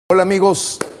Hola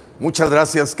amigos, muchas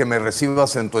gracias que me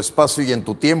recibas en tu espacio y en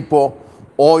tu tiempo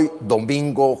hoy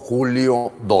domingo,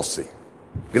 julio 12.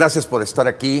 Gracias por estar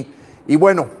aquí y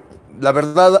bueno, la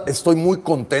verdad estoy muy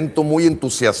contento, muy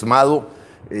entusiasmado.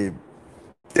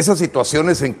 Esas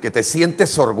situaciones en que te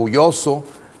sientes orgulloso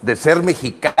de ser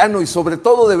mexicano y sobre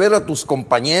todo de ver a tus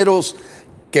compañeros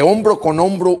que hombro con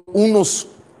hombro, unos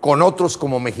con otros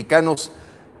como mexicanos,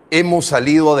 hemos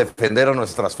salido a defender a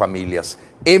nuestras familias,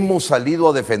 hemos salido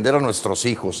a defender a nuestros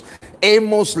hijos,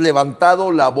 hemos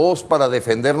levantado la voz para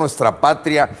defender nuestra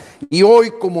patria y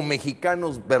hoy como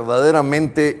mexicanos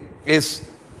verdaderamente es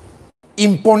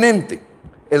imponente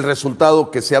el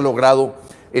resultado que se ha logrado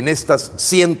en estas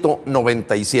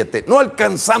 197. No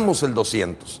alcanzamos el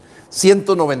 200.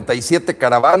 197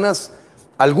 caravanas,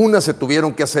 algunas se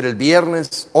tuvieron que hacer el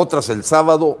viernes, otras el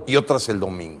sábado y otras el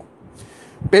domingo.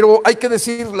 Pero hay que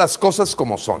decir las cosas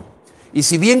como son. Y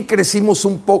si bien crecimos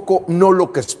un poco, no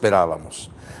lo que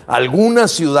esperábamos. Algunas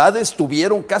ciudades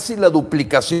tuvieron casi la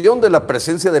duplicación de la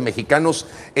presencia de mexicanos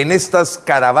en estas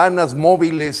caravanas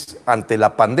móviles ante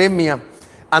la pandemia,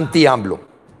 anti-AMLO.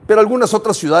 Pero algunas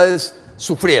otras ciudades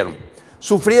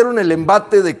sufrieron el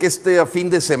embate de que este fin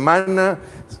de semana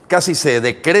casi se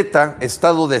decreta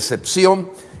estado de excepción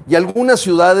y algunas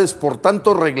ciudades por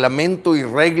tanto reglamento y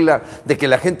regla de que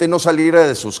la gente no saliera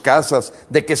de sus casas,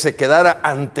 de que se quedara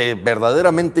ante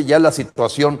verdaderamente ya la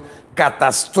situación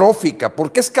catastrófica.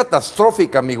 ¿Por qué es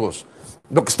catastrófica, amigos?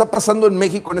 Lo que está pasando en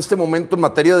México en este momento en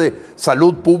materia de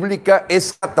salud pública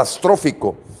es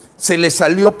catastrófico. Se le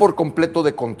salió por completo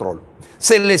de control.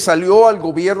 Se le salió al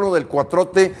gobierno del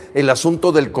Cuatrote el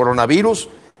asunto del coronavirus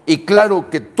y claro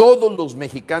que todos los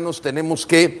mexicanos tenemos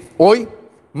que hoy,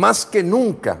 más que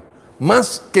nunca,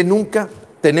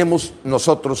 tenemos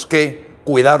nosotros que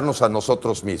cuidarnos a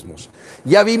nosotros mismos.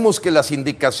 Ya vimos que las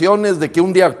indicaciones de que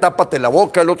un día tápate la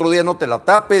boca, el otro día no te la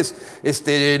tapes,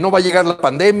 no va a llegar la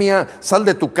pandemia, sal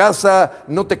de tu casa,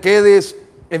 no te quedes,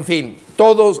 en fin,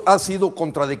 todo ha sido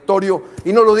contradictorio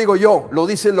y no lo digo yo, lo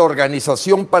dice la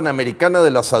Organización Panamericana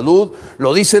de la Salud,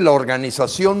 lo dice la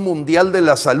Organización Mundial de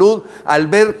la Salud, al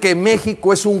ver que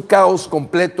México es un caos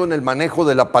completo en el manejo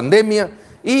de la pandemia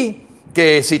y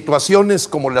que situaciones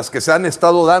como las que se han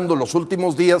estado dando los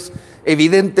últimos días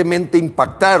evidentemente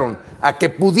impactaron a que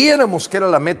pudiéramos, que era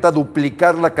la meta,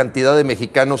 duplicar la cantidad de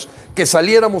mexicanos que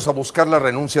saliéramos a buscar la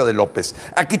renuncia de López,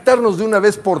 a quitarnos de una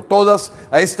vez por todas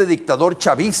a este dictador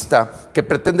chavista que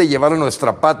pretende llevar a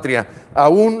nuestra patria a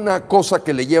una cosa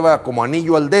que le lleva como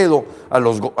anillo al dedo a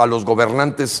los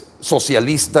gobernantes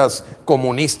socialistas,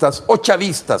 comunistas o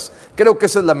chavistas. Creo que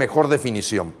esa es la mejor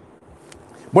definición.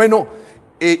 Bueno,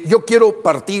 yo quiero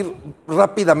partir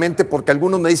rápidamente porque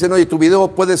algunos me dicen, oye, tu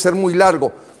video puede ser muy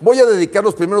largo. Voy a dedicar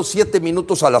los primeros 7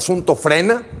 minutos al asunto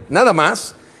frena, nada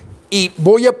más, y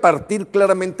voy a partir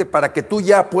claramente para que tú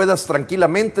ya puedas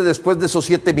tranquilamente, después de esos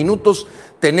 7 minutos,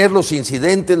 tener los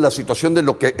incidentes, la situación de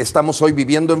lo que estamos hoy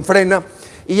viviendo en frena,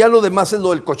 y ya lo demás es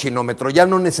lo del cochinómetro. Ya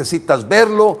no necesitas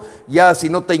verlo, ya si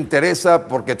no te interesa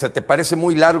porque se te parece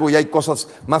muy largo y hay cosas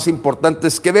más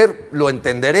importantes que ver, lo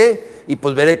entenderé y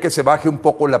pues veré que se baje un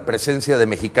poco la presencia de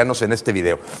mexicanos en este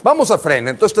video. Vamos a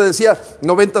frena. Entonces te decía,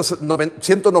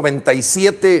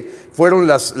 197 fueron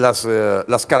las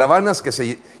caravanas que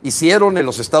se hicieron en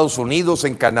los Estados Unidos,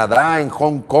 en Canadá, en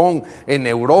Hong Kong, en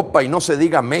Europa y no se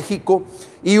diga México.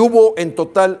 Y hubo en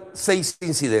total 6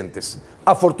 incidentes.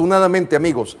 Afortunadamente,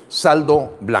 amigos,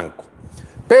 saldo blanco.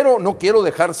 Pero no quiero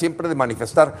dejar siempre de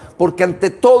manifestar, porque ante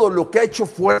todo lo que ha hecho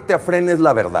fuerte a Frena es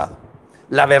la verdad.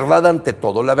 La verdad ante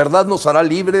todo. La verdad nos hará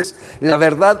libres. La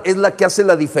verdad es la que hace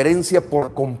la diferencia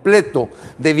por completo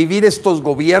de vivir estos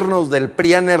gobiernos del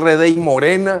PRIAN, RD y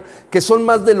Morena, que son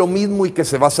más de lo mismo y que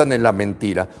se basan en la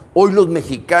mentira. Hoy los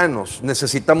mexicanos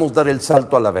necesitamos dar el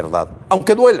salto a la verdad,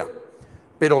 aunque duela,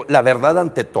 pero la verdad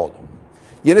ante todo.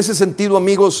 Y en ese sentido,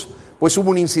 amigos, pues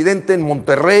hubo un incidente en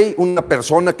Monterrey, una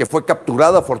persona que fue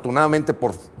capturada afortunadamente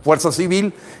por Fuerza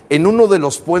Civil en uno de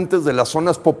los puentes de las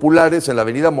zonas populares en la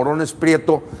avenida Morones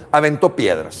Prieto, aventó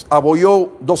piedras,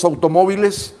 abolló 2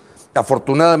 automóviles,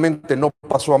 afortunadamente no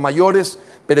pasó a mayores,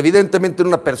 pero evidentemente era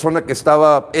una persona que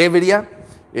estaba ebria.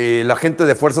 La gente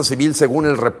de Fuerza Civil, según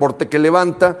el reporte que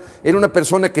levanta, era una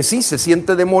persona que sí se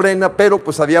siente de Morena, pero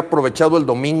pues había aprovechado el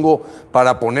domingo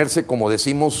para ponerse, como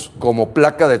decimos, como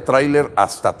placa de tráiler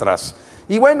hasta atrás.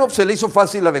 Y bueno, se le hizo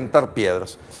fácil aventar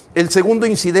piedras. El segundo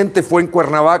incidente fue en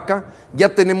Cuernavaca,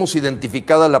 ya tenemos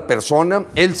identificada a la persona,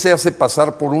 él se hace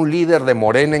pasar por un líder de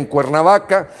Morena en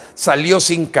Cuernavaca, salió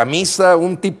sin camisa,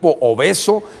 un tipo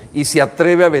obeso, y se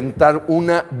atreve a aventar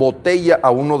una botella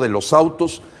a uno de los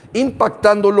autos.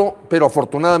 impactándolo, pero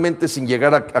afortunadamente sin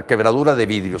llegar a quebradura de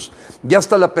vidrios. Ya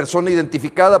está la persona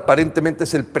identificada, aparentemente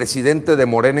es el presidente de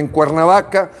Morena en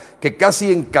Cuernavaca, que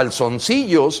casi en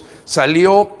calzoncillos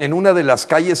salió en una de las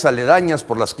calles aledañas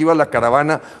por las que iba la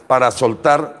caravana para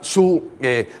soltar su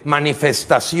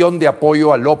manifestación de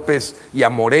apoyo a López y a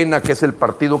Morena, que es el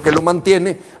partido que lo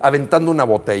mantiene, aventando una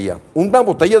botella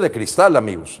de cristal,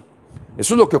 amigos.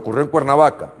 Eso es lo que ocurrió en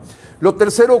Cuernavaca. Lo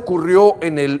tercero ocurrió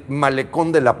en el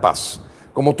Malecón de La Paz.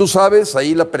 Como tú sabes,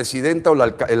 ahí la presidenta o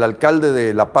el alcalde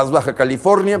de La Paz, Baja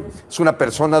California, es una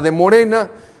persona de Morena.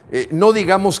 No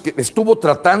digamos que estuvo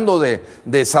tratando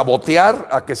de sabotear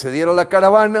a que se diera la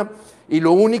caravana, y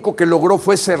lo único que logró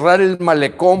fue cerrar el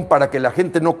malecón para que la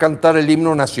gente no cantara el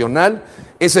himno nacional.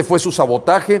 Ese fue su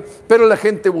sabotaje, pero la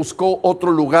gente buscó otro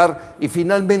lugar y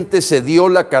finalmente se dio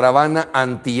la caravana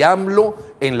anti-AMLO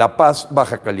en La Paz,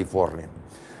 Baja California.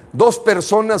 2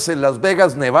 personas en Las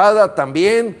Vegas, Nevada,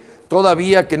 también,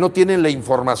 todavía que no tienen la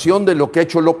información de lo que ha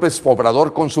hecho López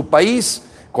Obrador con su país,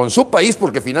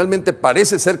 porque finalmente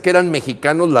parece ser que eran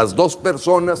mexicanos las 2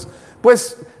 personas,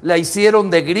 pues la hicieron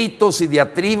de gritos y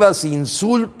diatribas,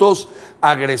 insultos,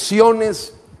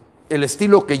 agresiones, el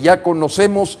estilo que ya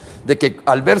conocemos, de que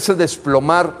al verse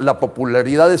desplomar la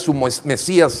popularidad de su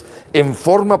Mesías en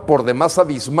forma por demás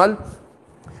abismal,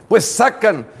 pues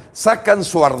sacan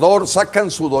su ardor, sacan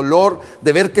su dolor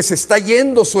de ver que se está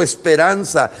yendo su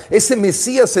esperanza, ese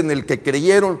Mesías en el que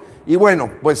creyeron. Y bueno,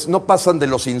 pues no pasan de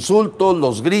los insultos,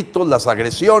 los gritos, las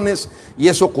agresiones, y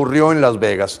eso ocurrió en Las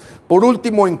Vegas. Por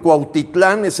último, en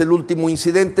Cuautitlán es el último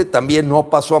incidente, también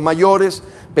no pasó a mayores,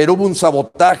 pero hubo un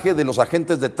sabotaje de los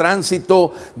agentes de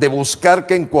tránsito de buscar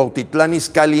que en Cuautitlán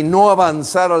Izcalli no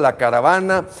avanzara la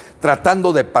caravana,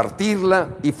 tratando de partirla,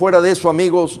 y fuera de eso,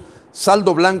 amigos,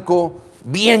 saldo blanco,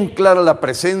 bien clara la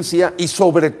presencia y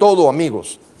sobre todo,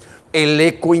 amigos, el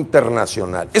eco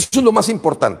internacional. Eso es lo más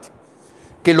importante.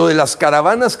 Que lo de las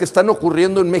caravanas que están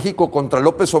ocurriendo en México contra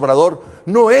López Obrador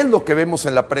no es lo que vemos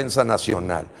en la prensa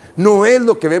nacional, no es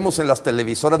lo que vemos en las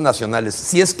televisoras nacionales,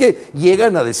 si es que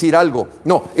llegan a decir algo,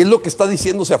 no, es lo que está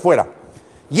diciéndose afuera.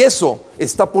 Y eso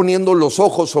está poniendo los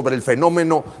ojos sobre el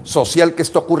fenómeno social que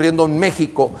está ocurriendo en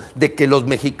México, de que los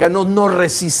mexicanos nos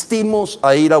resistimos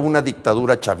a ir a una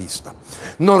dictadura chavista.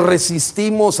 Nos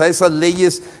resistimos a esas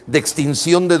leyes de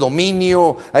extinción de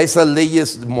dominio, a esas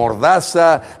leyes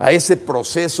mordaza, a ese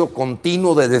proceso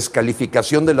continuo de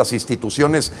descalificación de las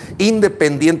instituciones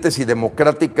independientes y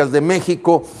democráticas de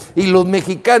México. Y los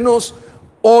mexicanos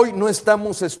hoy no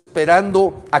estamos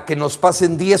esperando a que nos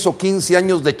pasen 10 o 15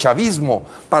 años de chavismo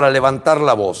para levantar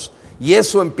la voz. Y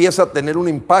eso empieza a tener un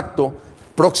impacto.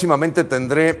 Próximamente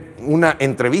tendré una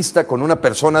entrevista con una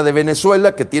persona de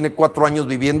Venezuela que tiene 4 años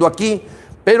viviendo aquí,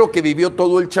 pero que vivió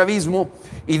todo el chavismo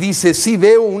y dice, sí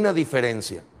veo una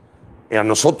diferencia. A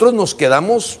nosotros nos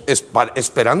quedamos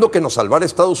esperando que nos salvara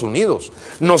Estados Unidos.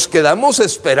 Nos quedamos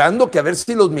esperando que a ver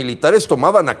si los militares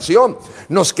tomaban acción.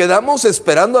 Nos quedamos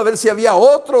esperando a ver si había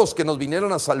otros que nos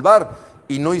vinieran a salvar.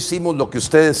 Y no hicimos lo que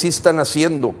ustedes sí están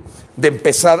haciendo, de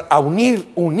empezar a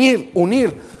unir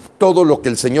todo lo que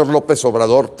el señor López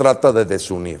Obrador trata de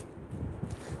desunir.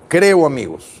 Creo,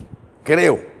 amigos,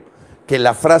 que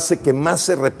la frase que más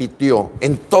se repitió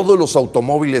en todos los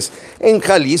automóviles, en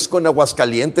Jalisco, en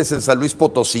Aguascalientes, en San Luis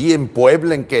Potosí, en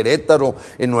Puebla, en Querétaro,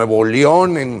 en Nuevo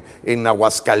León, en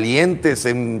Aguascalientes,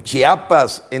 en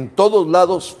Chiapas, en todos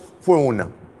lados, fue una: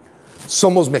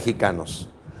 somos mexicanos.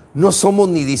 No somos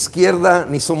ni de izquierda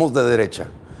ni somos de derecha.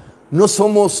 No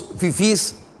somos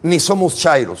fifís ni somos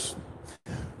chairos.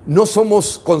 No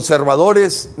somos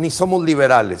conservadores ni somos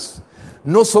liberales.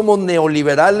 No somos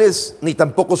neoliberales ni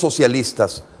tampoco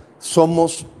socialistas,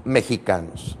 somos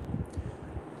mexicanos.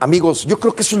 Amigos, yo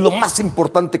creo que eso es lo más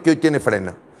importante que hoy tiene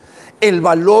Frena. El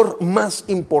valor más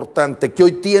importante que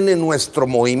hoy tiene nuestro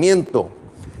movimiento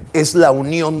es la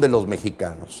unión de los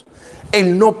mexicanos.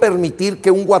 El no permitir que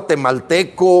un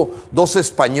guatemalteco, 2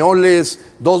 españoles,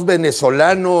 2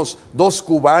 venezolanos, 2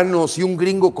 cubanos y un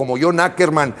gringo como John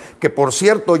Ackerman, que por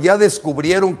cierto ya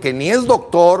descubrieron que ni es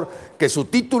doctor, que su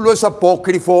título es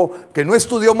apócrifo, que no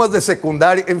estudió más de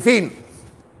secundaria, en fin,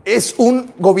 es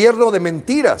un gobierno de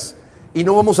mentiras. Y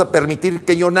no vamos a permitir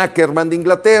que John Ackerman de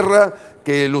Inglaterra,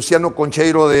 que Luciano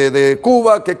Concheiro de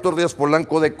Cuba, que Héctor Díaz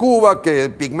Polanco de Cuba, que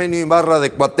Pigmenio Ibarra de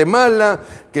Guatemala,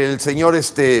 que el señor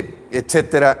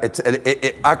etcétera,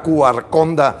 Acu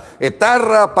Arconda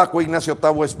Etarra, Paco Ignacio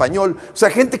Tabo Español, o sea,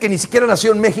 gente que ni siquiera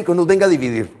nació en México, nos venga a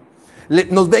dividir.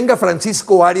 nos venga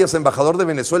Francisco Arias, embajador de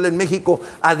Venezuela en México,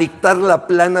 a dictar la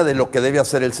plana de lo que debe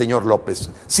hacer el señor López.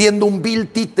 Siendo un vil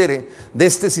títere de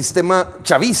este sistema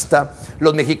chavista,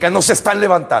 los mexicanos se están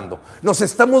levantando. Nos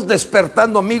estamos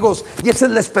despertando, amigos, y esa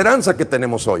es la esperanza que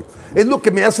tenemos hoy. Es lo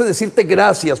que me hace decirte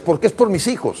gracias, porque es por mis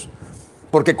hijos.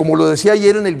 Porque como lo decía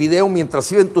ayer en el video,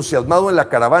 mientras iba entusiasmado en la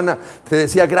caravana, te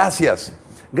decía gracias,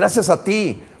 gracias a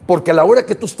ti. Porque a la hora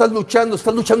que tú estás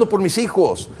luchando por mis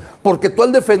hijos. Porque tú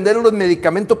al defender los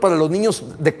medicamentos para los niños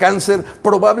de cáncer,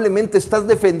 probablemente estás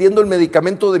defendiendo el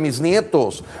medicamento de mis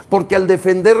nietos. Porque al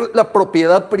defender la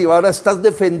propiedad privada, estás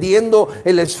defendiendo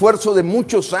el esfuerzo de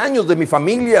muchos años de mi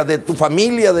familia, de tu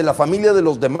familia, de la familia de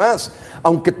los demás.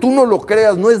 Aunque tú no lo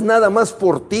creas, no es nada más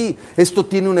por ti. Esto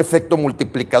tiene un efecto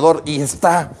multiplicador y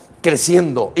está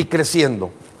creciendo y creciendo.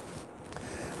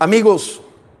 Amigos,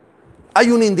 hay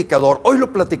un indicador, hoy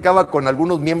lo platicaba con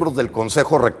algunos miembros del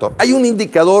Consejo Rector, hay un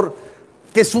indicador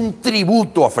que es un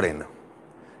tributo a Frena,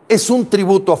 es un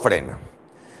tributo a Frena.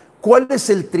 ¿Cuál es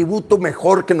el tributo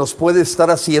mejor que nos puede estar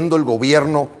haciendo el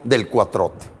gobierno del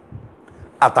cuatrote?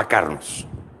 Atacarnos.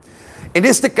 En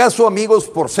este caso, amigos,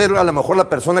 por ser a lo mejor la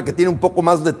persona que tiene un poco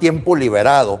más de tiempo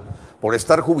liberado, por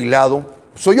estar jubilado,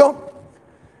 soy yo.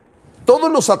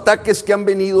 Todos los ataques que han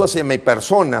venido hacia mi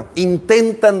persona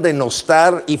intentan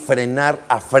denostar y frenar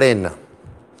a Frena.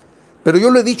 Pero yo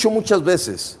lo he dicho muchas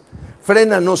veces,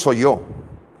 Frena no soy yo.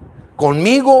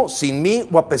 Conmigo, sin mí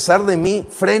o a pesar de mí,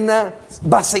 Frena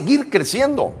va a seguir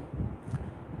creciendo.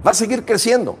 Va a seguir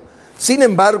creciendo. Sin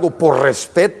embargo, por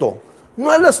respeto, no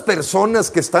a las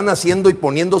personas que están haciendo y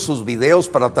poniendo sus videos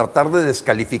para tratar de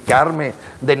descalificarme,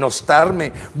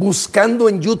 denostarme, buscando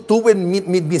en YouTube, en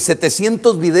mis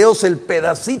 700 videos, el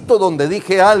pedacito donde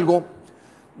dije algo,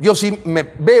 yo sí me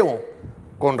veo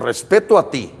con respeto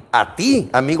a ti,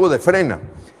 amigo de Frena,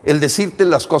 el decirte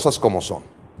las cosas como son.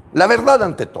 La verdad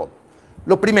ante todo.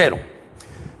 Lo primero,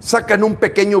 sacan un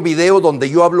pequeño video donde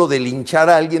yo hablo de linchar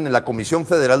a alguien en la Comisión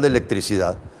Federal de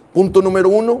Electricidad. Punto número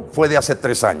 1, fue de hace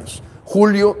 3 años.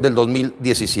 Julio del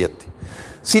 2017.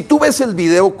 Si tú ves el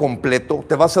video completo,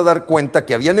 te vas a dar cuenta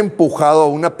que habían empujado a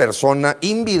una persona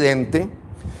invidente,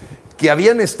 que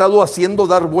habían estado haciendo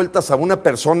dar vueltas a una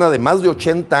persona de más de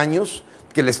 80 años,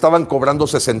 que le estaban cobrando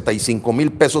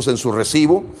 65,000 pesos en su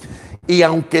recibo, y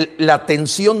aunque la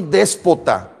atención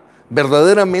déspota,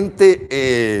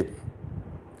 verdaderamente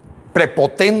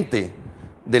prepotente,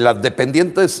 de las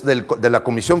dependientes de la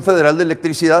Comisión Federal de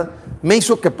Electricidad, me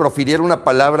hizo que profiriera una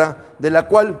palabra de la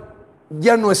cual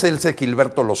ya no es el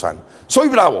Gilberto Lozano. Soy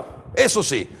bravo, eso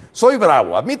sí, soy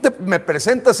bravo. A mí me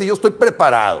presentas y yo estoy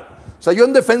preparado. O sea, yo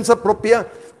en defensa propia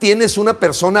tienes una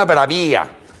persona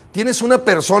bravía, tienes una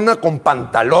persona con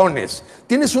pantalones,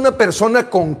 tienes una persona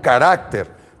con carácter,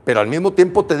 pero al mismo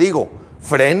tiempo te digo,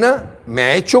 Frena me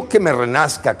ha hecho que me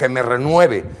renazca, que me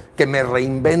renueve, que me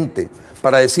reinvente,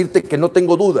 para decirte que no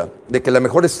tengo duda de que la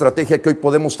mejor estrategia que hoy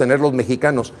podemos tener los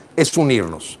mexicanos es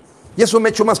unirnos. Y eso me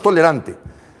ha hecho más tolerante,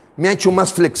 me ha hecho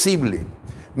más flexible,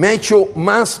 me ha hecho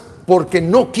más porque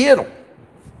no quiero,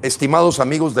 estimados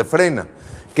amigos de Frena,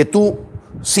 que tú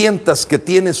sientas que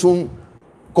tienes un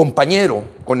compañero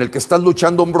con el que estás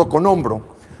luchando hombro con hombro,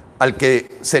 al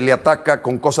que se le ataca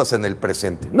con cosas en el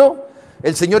presente. No,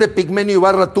 el señor Epigmenio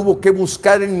Ibarra tuvo que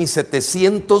buscar en mis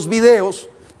 700 videos.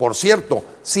 Por cierto,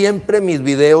 siempre mis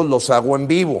videos los hago en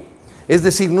vivo, es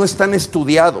decir, no están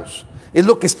estudiados. Es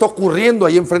lo que está ocurriendo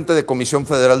ahí enfrente de Comisión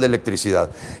Federal de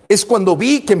Electricidad. Es cuando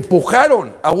vi que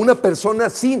empujaron a una persona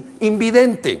sin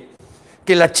invidente,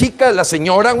 que la chica, la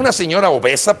señora, una señora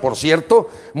obesa, por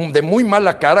cierto, de muy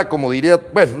mala cara, como diría,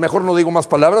 bueno, mejor no digo más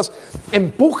palabras,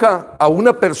 empuja a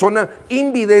una persona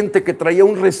invidente que traía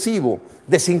un recibo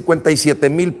de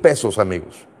 57,000 pesos,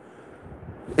 amigos.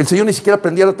 El señor ni siquiera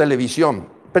prendía la televisión,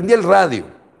 prendía el radio.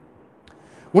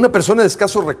 Una persona de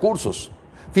escasos recursos.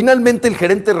 Finalmente, el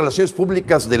gerente de Relaciones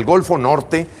Públicas del Golfo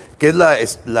Norte, que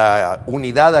es la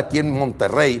unidad aquí en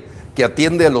Monterrey, que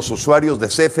atiende a los usuarios de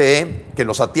CFE, que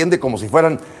los atiende como si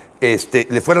fueran,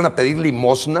 le fueran a pedir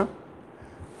limosna,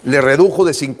 le redujo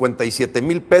de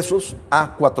 57,000 pesos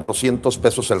a 400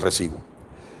 pesos el recibo.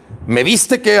 ¿Me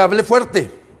viste que hablé fuerte?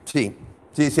 Sí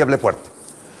hablé fuerte.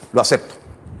 Lo acepto.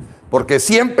 Porque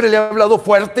siempre le he hablado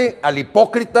fuerte al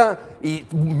hipócrita y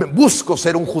busco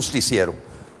ser un justiciero.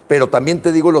 Pero también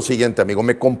te digo lo siguiente, amigo,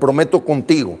 me comprometo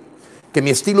contigo que mi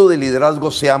estilo de liderazgo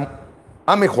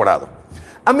ha mejorado.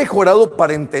 Ha mejorado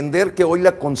para entender que hoy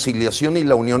la conciliación y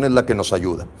la unión es la que nos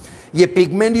ayuda. Y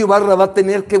Epigmenio Ibarra va a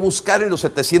tener que buscar en los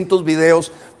 700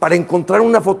 videos para encontrar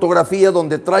una fotografía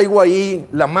donde traigo ahí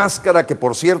la máscara, que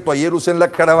por cierto ayer usé en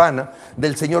la caravana,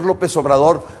 del señor López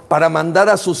Obrador, para mandar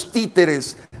a sus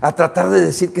títeres a tratar de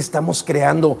decir que estamos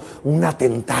creando un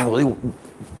atentado. Digo,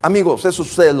 amigos, eso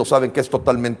ustedes lo saben que es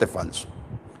totalmente falso.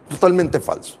 Totalmente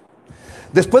falso.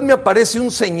 Después me aparece un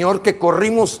señor que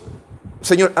corrimos,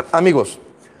 amigos,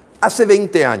 hace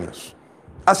 20 años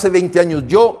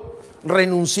yo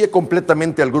renuncié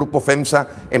completamente al grupo FEMSA,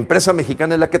 empresa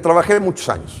mexicana en la que trabajé muchos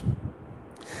años.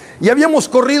 Y habíamos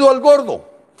corrido al gordo.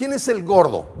 ¿Quién es el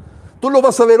gordo? Tú lo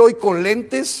vas a ver hoy con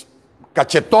lentes,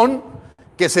 cachetón,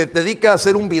 que se dedica a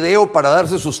hacer un video para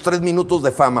darse sus 3 minutos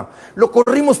de fama. Lo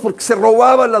corrimos porque se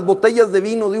robaba las botellas de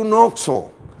vino de un Oxxo.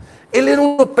 Él era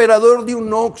un operador de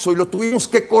un Oxxo y lo tuvimos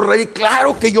que correr, y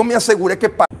claro que yo me aseguré que...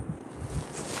 Bueno,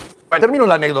 termino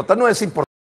la anécdota, no es importante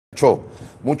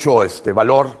mucho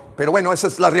valor, pero bueno, esa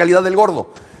es la realidad del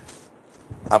gordo.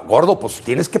 Gordo, pues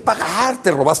tienes que pagar,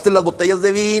 te robaste las botellas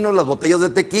de vino, las botellas de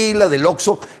tequila, del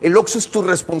Oxxo. El Oxxo es tu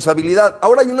responsabilidad.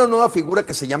 Ahora hay una nueva figura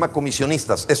que se llama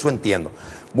comisionistas, eso entiendo.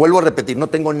 Vuelvo a repetir, no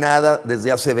tengo nada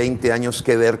desde hace 20 años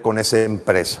que ver con esa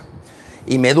empresa.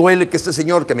 Y me duele que este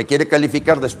señor que me quiere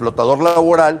calificar de explotador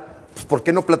laboral, pues ¿por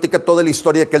qué no platica toda la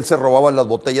historia de que él se robaba las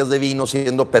botellas de vino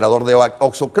siendo operador de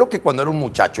Oxxo? Creo que cuando era un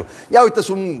muchacho. Ya ahorita es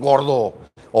un gordo,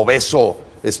 obeso,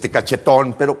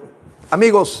 cachetón, pero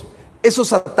amigos,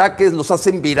 esos ataques los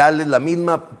hacen virales la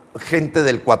misma gente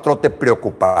del cuatrote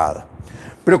preocupada.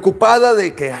 Preocupada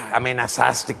de que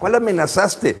amenazaste. ¿Cuál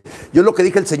amenazaste? Yo lo que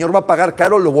dije, el señor va a pagar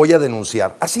caro, lo voy a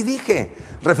denunciar. Así dije,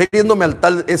 refiriéndome al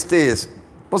tal,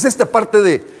 pues esta parte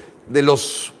de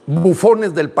los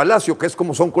bufones del palacio, que es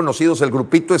como son conocidos el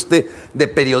grupito de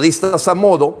periodistas a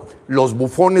modo, los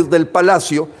bufones del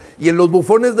palacio. Y en los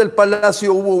bufones del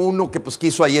palacio hubo uno que pues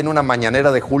quiso ahí en una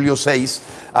mañanera de julio 6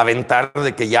 aventar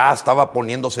de que ya estaba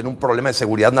poniéndose en un problema de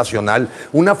seguridad nacional,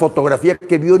 una fotografía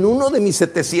que vio en uno de mis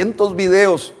 700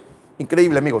 videos.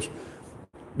 Increíble, amigos.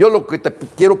 Yo lo que te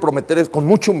quiero prometer es con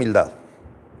mucha humildad.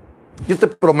 Yo te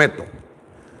prometo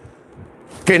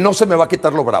que no se me va a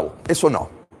quitar lo bravo, eso no,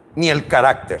 ni el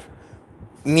carácter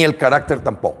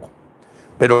tampoco,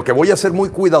 pero que voy a ser muy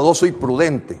cuidadoso y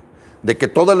prudente de que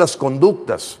todas las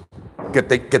conductas que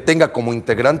tenga como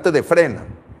integrante de Frena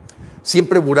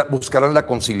siempre buscarán la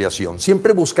conciliación,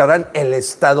 siempre buscarán el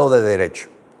Estado de Derecho.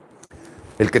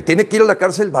 El que tiene que ir a la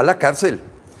cárcel va a la cárcel,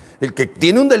 el que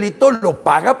tiene un delito lo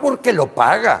paga porque lo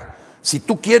paga. Si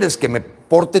tú quieres que me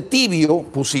porte tibio,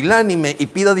 pusilánime y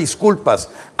pida disculpas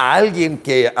a alguien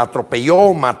que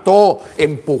atropelló, mató,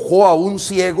 empujó a un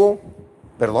ciego,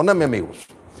 perdóname, amigos.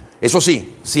 Eso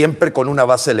sí, siempre con una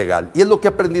base legal. Y es lo que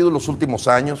he aprendido en los últimos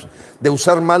años, de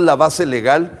usar más la base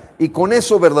legal y con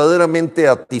eso verdaderamente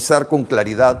atizar con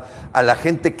claridad a la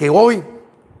gente que hoy,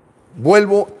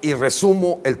 vuelvo y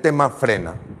resumo el tema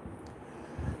Frena.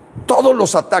 Todos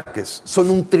los ataques son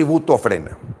un tributo a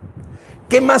Frena.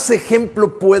 ¿Qué más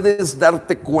ejemplo puedes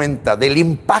darte cuenta del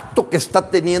impacto que está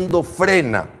teniendo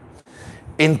Frena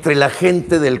entre la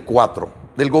gente del 4,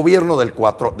 del gobierno del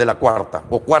 4, de la cuarta,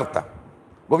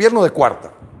 gobierno de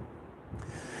cuarta?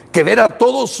 Que ver a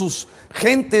todos sus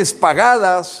gentes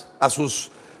pagadas, a sus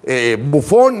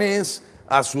bufones,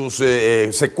 a sus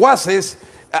secuaces,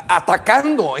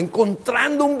 atacando,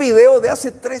 encontrando un video de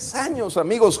hace 3 años,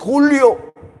 amigos,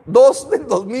 julio 2 del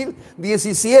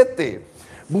 2017.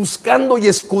 Buscando y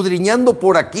escudriñando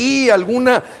por aquí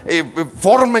alguna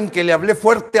forma en que le hablé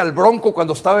fuerte al Bronco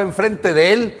cuando estaba enfrente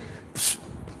de él. Pues,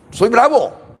 soy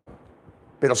bravo,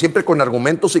 pero siempre con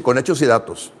argumentos y con hechos y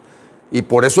datos. Y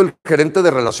por eso el gerente de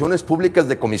Relaciones Públicas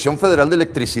de Comisión Federal de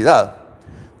Electricidad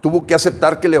tuvo que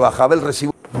aceptar que le bajaba el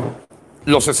recibo,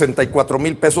 los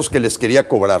 64,000 pesos que les quería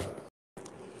cobrar.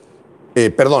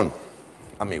 Perdón,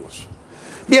 amigos.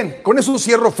 Bien, con eso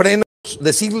cierro Frena.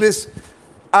 Decirles...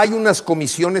 Hay unas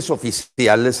comisiones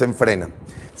oficiales en Frena.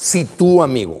 Si tú,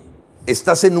 amigo,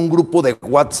 estás en un grupo de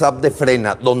WhatsApp de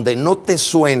Frena donde no te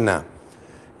suena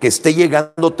que esté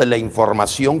llegándote la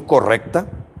información correcta,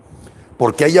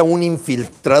 porque haya un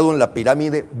infiltrado en la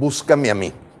pirámide, búscame a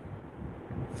mí.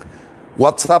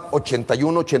 WhatsApp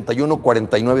 81 81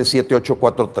 49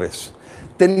 7843.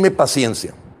 Tenme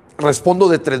paciencia. Respondo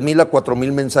de 3,000 a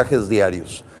 4,000 mensajes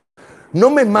diarios. No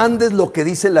me mandes lo que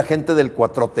dice la gente del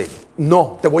cuatrote.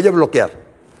 No, te voy a bloquear.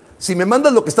 Si me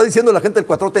mandas lo que está diciendo la gente del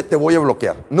cuatrote, te voy a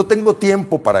bloquear. No tengo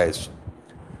tiempo para eso.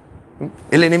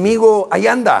 El enemigo ahí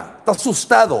anda, está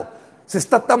asustado, se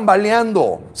está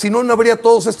tambaleando. Si no, no habría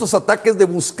todos estos ataques de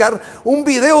buscar un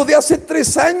video de hace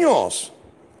 3 años.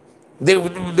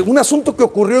 de un asunto que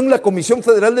ocurrió en la Comisión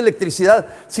Federal de Electricidad.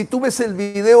 Si tú ves el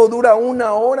video, dura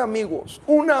 1 hora, amigos.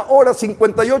 1 hora,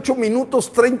 58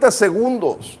 minutos, 30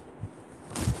 segundos.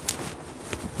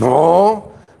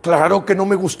 No, claro que no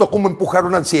me gustó cómo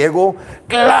empujaron al ciego.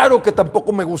 Claro que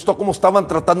tampoco me gustó cómo estaban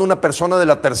tratando a una persona de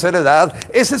la tercera edad.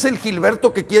 Ese es el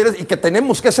Gilberto que quieres y que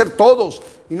tenemos que ser todos.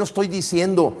 Y no estoy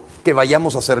diciendo que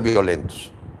vayamos a ser violentos.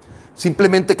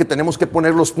 Simplemente que tenemos que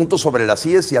poner los puntos sobre las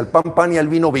íes y al pan pan y al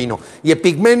vino vino. Y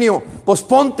Epigmenio, pues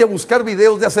ponte a buscar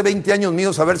videos de hace 20 años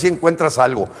míos a ver si encuentras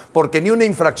algo. Porque ni una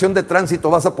infracción de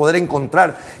tránsito vas a poder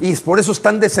encontrar. Y por eso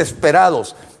están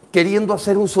desesperados, queriendo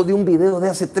hacer uso de un video de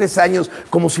hace 3 años,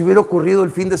 como si hubiera ocurrido el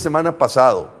fin de semana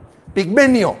pasado.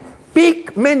 Pigmenio,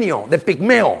 de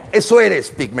pigmeo. Eso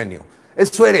eres, Pigmenio.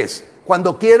 Eso eres.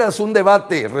 Cuando quieras un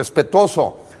debate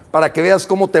respetuoso, para que veas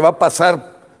cómo te va a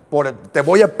pasar, te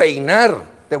voy a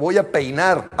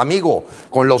peinar, amigo,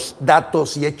 con los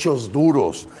datos y hechos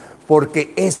duros,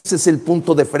 porque ese es el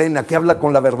punto de Frena, que habla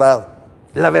con la verdad.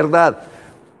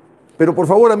 Pero por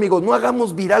favor, amigos, no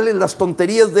hagamos virales las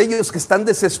tonterías de ellos que están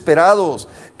desesperados,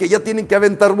 que ya tienen que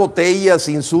aventar botellas,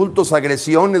 insultos,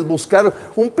 agresiones, buscar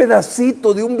un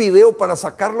pedacito de un video para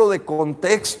sacarlo de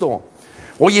contexto.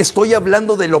 Hoy estoy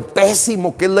hablando de lo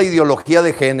pésimo que es la ideología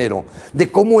de género,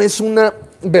 de cómo es una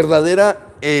verdadera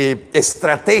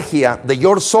estrategia de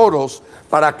George Soros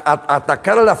para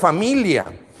atacar a la familia.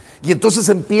 Y entonces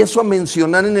empiezo a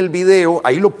mencionar en el video,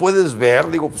 ahí lo puedes ver,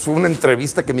 fue una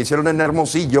entrevista que me hicieron en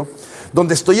Hermosillo,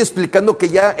 donde estoy explicando que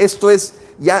ya esto es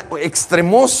ya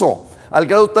extremoso, al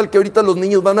grado tal que ahorita los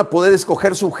niños van a poder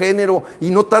escoger su género y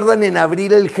no tardan en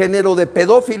abrir el género de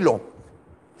pedófilo.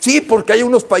 Sí, porque hay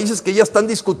unos países que ya están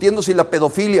discutiendo si la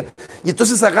pedofilia. Y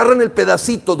entonces agarran el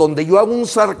pedacito donde yo hago un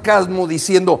sarcasmo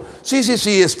diciendo, sí,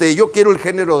 yo quiero el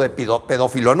género de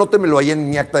pedófilo, anótemelo ahí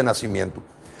en mi acta de nacimiento.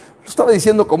 Lo estaba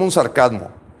diciendo como un sarcasmo.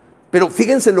 Pero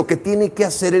fíjense lo que tiene que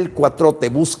hacer el cuatrote,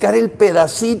 buscar el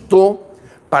pedacito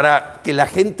para que la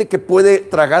gente que puede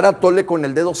tragar atole con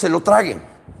el dedo se lo traguen.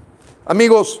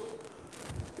 Amigos,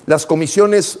 las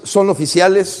comisiones son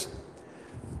oficiales.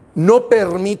 No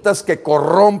permitas que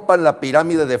corrompan la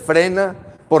pirámide de Frena,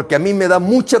 porque a mí me da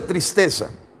mucha tristeza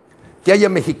que haya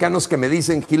mexicanos que me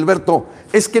dicen, Gilberto,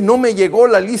 es que no me llegó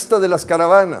la lista de las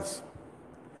caravanas.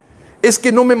 Es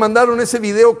que no me mandaron ese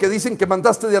video que dicen que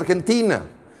mandaste de Argentina.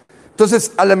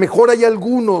 Entonces, a lo mejor hay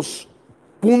algunos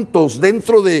puntos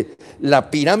dentro de la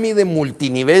pirámide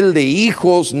multinivel de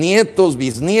hijos, nietos,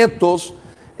 bisnietos,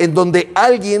 en donde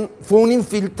alguien fue un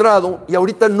infiltrado y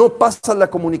ahorita no pasa la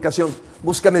comunicación.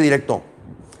 Búscame directo.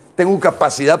 Tengo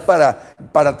capacidad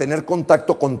para tener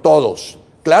contacto con todos.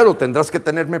 Claro, tendrás que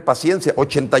tenerme paciencia.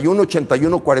 81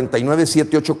 81 49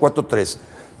 7843.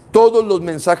 Todos los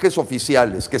mensajes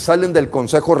oficiales que salen del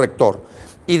Consejo Rector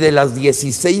y de las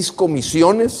 16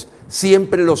 comisiones,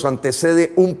 siempre los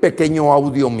antecede un pequeño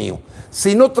audio mío.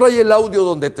 Si no trae el audio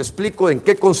donde te explico en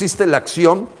qué consiste la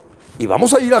acción, y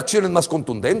vamos a ir a acciones más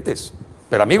contundentes.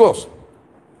 Pero amigos,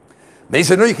 me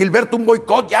dicen, oye Gilberto, un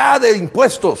boicot ya de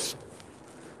impuestos.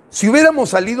 Si hubiéramos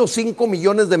salido 5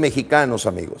 millones de mexicanos,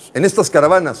 amigos, en estas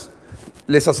caravanas,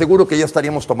 les aseguro que ya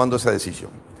estaríamos tomando esa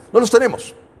decisión. No los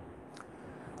tenemos.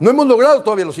 No hemos logrado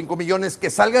todavía los 5 millones que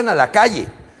salgan a la calle.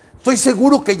 Estoy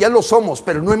seguro que ya lo somos,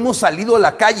 pero no hemos salido a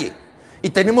la calle. Y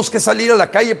tenemos que salir a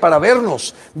la calle para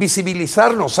vernos,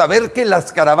 visibilizarnos, saber que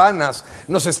las caravanas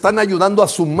nos están ayudando a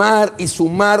sumar y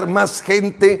sumar más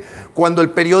gente. Cuando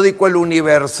el periódico El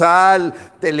Universal,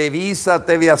 Televisa,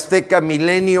 TV Azteca,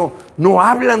 Milenio, no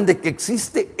hablan de que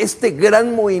existe este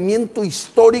gran movimiento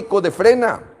histórico de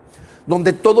Frena,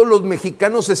 donde todos los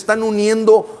mexicanos se están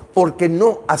uniendo porque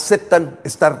no aceptan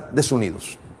estar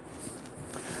desunidos.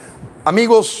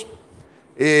 Amigos,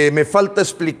 me falta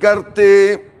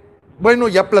explicarte. Bueno,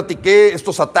 ya platiqué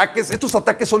estos ataques. Estos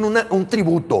ataques son un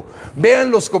tributo.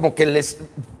 Véanlos como que les...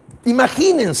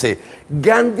 Imagínense,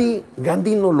 Gandhi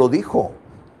nos lo dijo.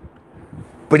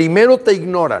 Primero te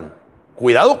ignoran.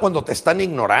 Cuidado cuando te están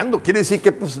ignorando. Quiere decir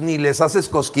que pues ni les haces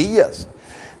cosquillas.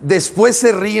 Después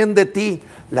se ríen de ti.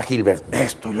 La Gilbert,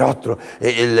 esto y lo otro,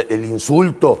 el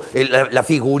insulto, la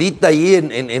figurita ahí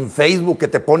en Facebook que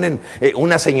te ponen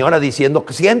una señora diciendo,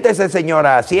 siéntese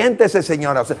señora, o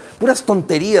sea, puras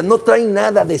tonterías, no traen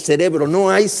nada de cerebro, no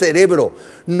hay cerebro,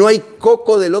 no hay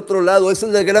coco del otro lado, esa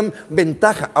es la gran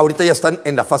ventaja. Ahorita ya están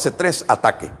en la fase 3,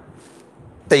 ataque.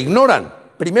 Te ignoran,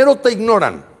 primero te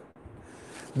ignoran,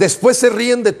 después se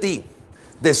ríen de ti,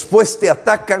 después te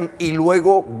atacan y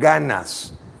luego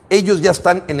ganas. Ellos ya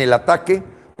están en el ataque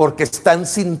porque están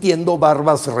sintiendo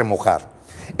barbas remojar.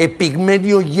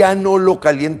 Epigmenio ya no lo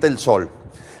calienta el sol.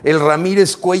 El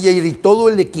Ramírez Cuellar y todo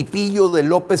el equipillo de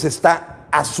López está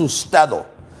asustado,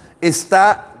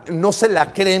 no se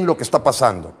la creen lo que está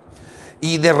pasando.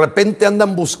 Y de repente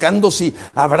andan buscando si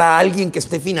habrá alguien que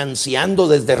esté financiando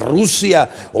desde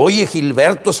Rusia. Oye,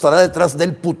 Gilberto, ¿estará detrás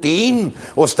del Putin?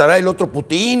 ¿O estará el otro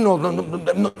Putin?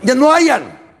 Ya no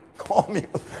hayan. Oh,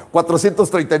 amigos,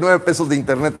 439 pesos de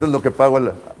internet es lo que pago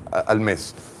al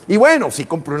mes. Y bueno, si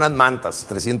compro unas mantas,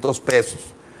 300 pesos.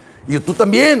 Y tú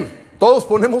también. Todos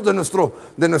ponemos de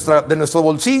nuestro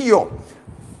bolsillo.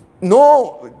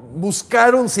 No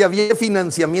buscaron si había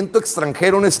financiamiento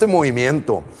extranjero en este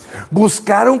movimiento.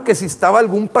 Buscaron que si estaba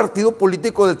algún partido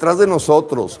político detrás de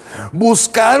nosotros.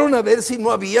 Buscaron a ver si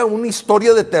no había una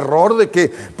historia de terror de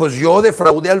que pues yo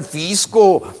defraudé al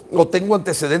fisco o tengo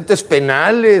antecedentes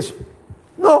penales.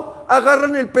 No,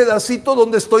 agarran el pedacito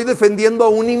donde estoy defendiendo a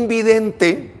un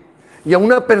invidente y a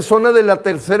una persona de la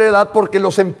tercera edad porque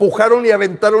los empujaron y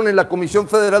aventaron en la Comisión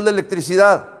Federal de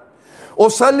Electricidad. O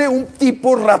sale un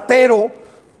tipo ratero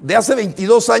de hace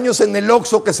 22 años en el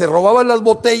Oxxo que se robaba las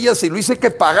botellas y lo hice que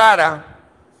pagara,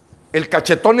 el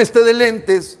cachetón de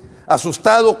lentes,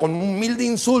 asustado con 1000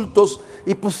 insultos,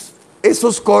 y pues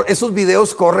esos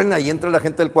videos corren ahí entre la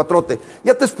gente del cuatrote.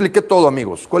 Ya te expliqué todo,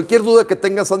 amigos. Cualquier duda que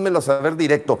tengas, házmela saber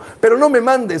directo, pero no me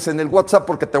mandes en el WhatsApp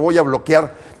porque te voy a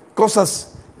bloquear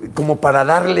cosas como para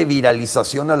darle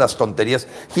viralización a las tonterías.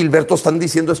 Gilberto, están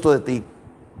diciendo esto de ti.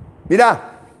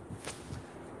 Mira,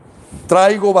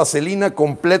 traigo vaselina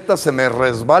completa, se me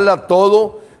resbala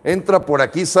todo, entra por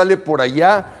aquí, sale por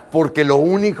allá, porque lo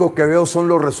único que veo son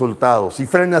los resultados. Y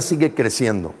Frena sigue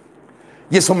creciendo.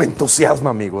 Y eso me entusiasma,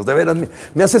 amigos, de veras,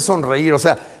 me hace sonreír. O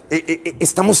sea,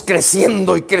 estamos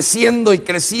creciendo y creciendo y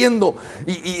creciendo.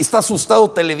 Y está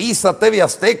asustado Televisa, TV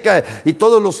Azteca y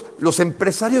todos los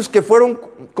empresarios que fueron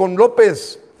con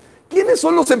López. ¿Quiénes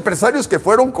son los empresarios que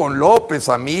fueron con López,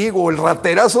 amigo? El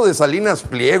raterazo de Salinas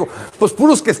Pliego. Pues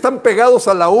puros que están pegados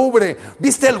a la ubre.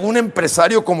 ¿Viste algún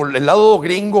empresario como el lado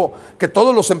gringo? Que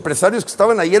todos los empresarios que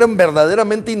estaban ahí eran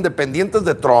verdaderamente independientes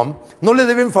de Trump. No le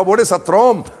deben favores a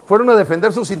Trump. Fueron a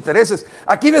defender sus intereses.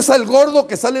 Aquí ves al gordo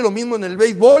que sale lo mismo en el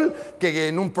béisbol que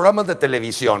en un programa de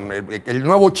televisión. El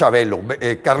nuevo Chabelo,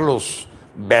 Carlos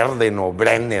Verden o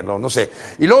Brenner o no sé.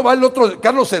 Y luego va el otro,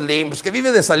 Carlos Slim, que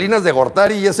vive de Salinas de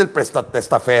Gortari y es el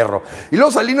testaferro. Y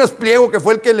luego Salinas Pliego, que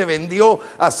fue el que le vendió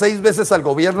a 6 veces al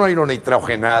gobierno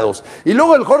aeronitrogenados. Y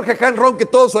luego el Jorge Hanron, que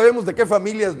todos sabemos de qué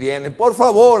familias vienen. Por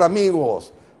favor,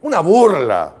 amigos, una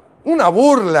burla. Una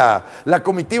burla, la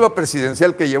comitiva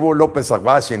presidencial que llevó López a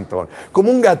Washington,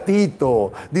 como un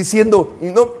gatito, diciendo,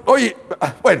 no, oye,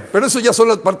 bueno, pero eso ya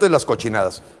son parte de las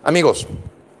cochinadas. Amigos,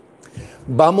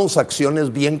 vamos a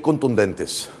acciones bien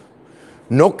contundentes.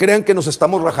 No crean que nos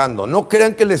estamos rajando, no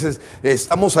crean que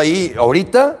estamos ahí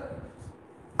ahorita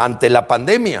ante la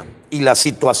pandemia y la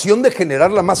situación de generar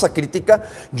la masa crítica.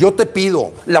 Yo te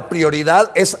pido, la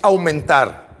prioridad es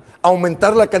aumentar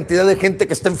la cantidad de gente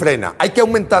que está en Frena. Hay que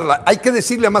aumentarla, hay que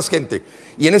decirle a más gente.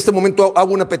 Y en este momento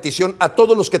hago una petición a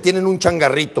todos los que tienen un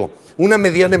changarrito, una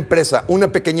mediana empresa,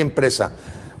 una pequeña empresa.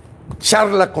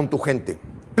 Charla con tu gente.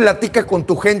 Platica con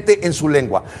tu gente en su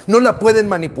lengua. No la pueden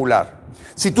manipular.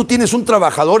 Si tú tienes un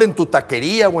trabajador en tu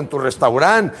taquería o en tu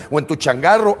restaurante o en tu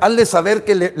changarro, hazle saber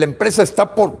que la empresa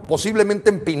está posiblemente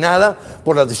empinada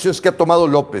por las decisiones que ha tomado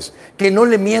López. Que no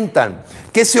le mientan.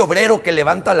 Que ese obrero que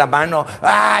levanta la mano,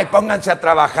 ¡ay, pónganse a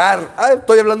trabajar!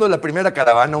 Estoy hablando de la primera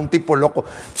caravana, un tipo loco.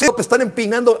 Sí, te están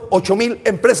empinando 8,000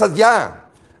 empresas ya.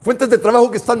 Fuentes de trabajo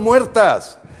que están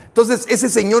muertas. Entonces, ese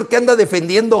señor que anda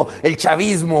defendiendo el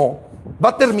chavismo va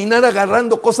a terminar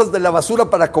agarrando cosas de la basura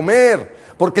para comer,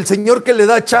 porque el señor que le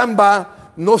da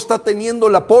chamba no está teniendo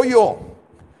el apoyo.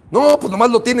 No, pues nomás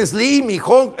lo tiene Slim y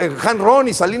Hanron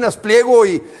y Salinas Pliego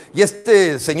y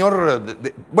este señor,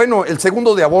 bueno, el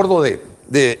segundo de a bordo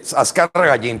de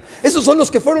Azcárraga Gallín. Esos son los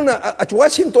que fueron a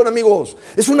Washington, amigos.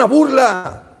 Es una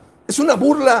burla, es una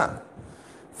burla.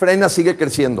 Frena sigue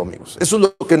creciendo, amigos. Eso es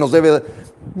lo que nos debe.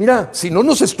 Mira, si no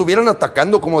nos estuvieran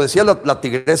atacando, como decía la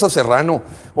tigresa Serrano,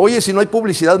 oye, si no hay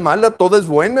publicidad mala, toda es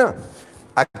buena.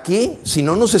 Aquí, si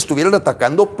no nos estuvieran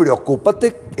atacando,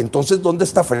 preocúpate, entonces, ¿dónde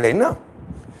está Frena?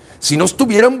 Si no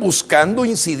estuvieran buscando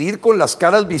incidir con las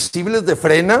caras visibles de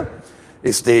Frena,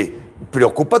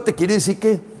 preocúpate, quiere decir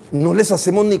que no les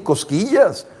hacemos ni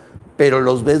cosquillas, pero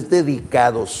los ves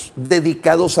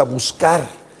dedicados a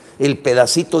buscar el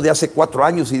pedacito de hace 4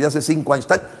 años y de hace 5 años.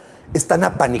 Están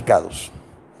apanicados.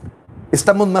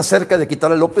 Estamos más cerca de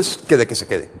quitar a López que de que se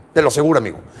quede. Te lo aseguro,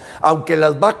 amigo. Aunque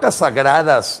las vacas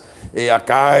sagradas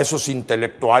acá esos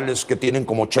intelectuales que tienen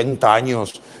como 80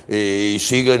 años y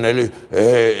siguen él,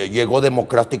 llegó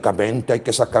democráticamente, hay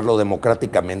que sacarlo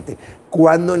democráticamente.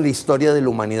 ¿Cuándo en la historia de la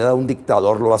humanidad un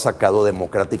dictador lo ha sacado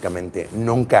democráticamente?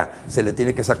 Nunca. Se le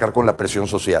tiene que sacar con la presión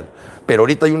social. Pero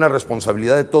ahorita hay una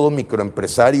responsabilidad de todo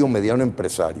microempresario, mediano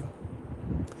empresario,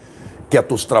 que a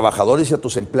tus trabajadores y a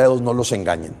tus empleados no los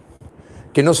engañen,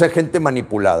 que no sea gente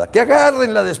manipulada, que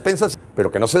agarren la despensa, pero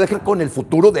que no se dejen con el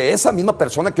futuro de esa misma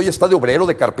persona que hoy está de obrero,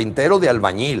 de carpintero, de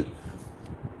albañil.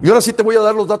 Y ahora sí te voy a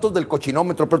dar los datos del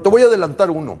cochinómetro, pero te voy a adelantar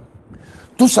uno.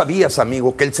 Tú sabías,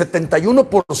 amigo, que el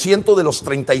 71% de los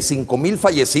 35,000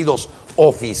 fallecidos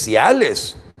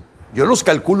oficiales, yo los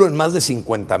calculo en más de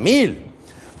 50,000,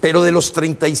 pero de los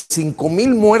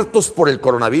 35,000 muertos por el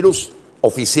coronavirus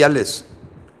oficiales,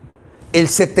 el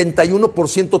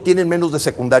 71% tienen menos de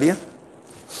secundaria.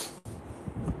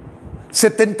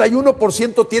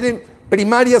 71% tienen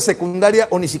primaria, secundaria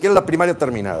o ni siquiera la primaria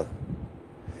terminada.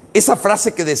 Esa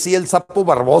frase que decía el Sapo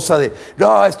Barbosa de,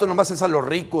 no, esto nomás es a los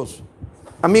ricos.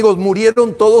 Amigos,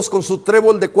 murieron todos con su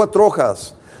trébol de 4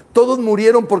 hojas. Todos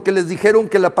murieron porque les dijeron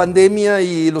que la pandemia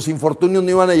y los infortunios no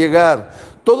iban a llegar.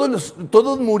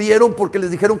 Todos murieron porque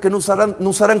les dijeron que no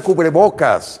usaran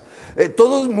cubrebocas.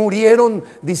 Todos murieron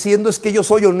diciendo es que yo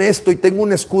soy honesto y tengo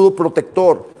un escudo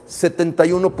protector.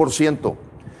 71%.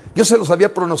 Yo se los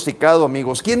había pronosticado,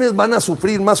 amigos. ¿Quiénes van a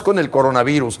sufrir más con el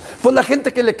coronavirus? Pues la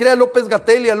gente que le cree a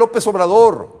López-Gatell y a López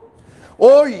Obrador.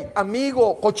 Hoy,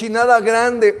 amigo, cochinada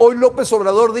grande, hoy López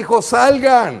Obrador dijo,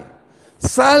 salgan.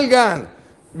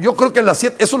 Yo creo que a las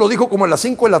 7, eso lo dijo como a las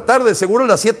 5 de la tarde, seguro a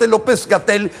las 7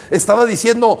 López-Gatell estaba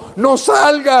diciendo, no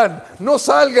salgan.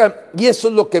 Y eso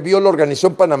es lo que vio la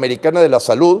Organización Panamericana de la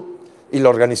Salud y la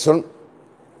Organización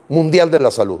Mundial de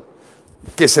la Salud,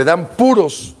 que se dan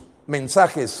puros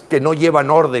mensajes que no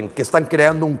llevan orden, que están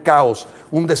creando un caos,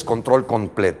 un descontrol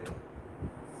completo.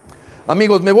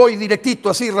 Amigos, me voy directito,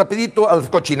 así rapidito a las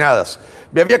cochinadas.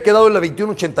 Me había quedado en la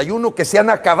 2181 que se han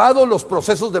acabado los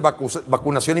procesos de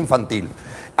vacunación infantil.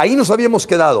 Ahí nos habíamos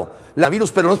quedado, la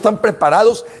virus, pero no están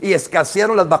preparados y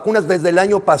escasearon las vacunas desde el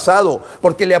año pasado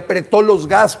porque le apretó los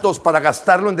gastos para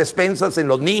gastarlo en despensas, en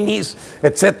los ninis,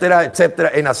 etcétera,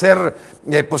 en hacer,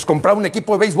 pues comprar un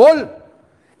equipo de béisbol.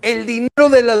 El dinero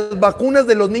de las vacunas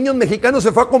de los niños mexicanos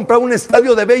se fue a comprar un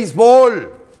estadio de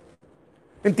béisbol.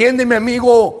 Entiéndeme,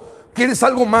 amigo, ¿quieres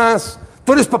algo más?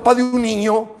 Tú eres papá de un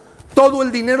niño. Todo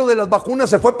el dinero de las vacunas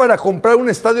se fue para comprar un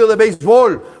estadio de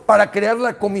béisbol, para crear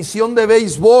la comisión de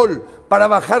béisbol, para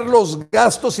bajar los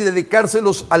gastos y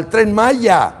dedicárselos al Tren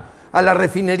Maya, a la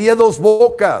refinería Dos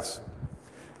Bocas.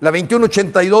 La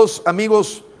 2182,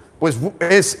 amigos, pues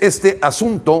es este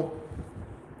asunto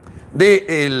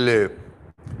de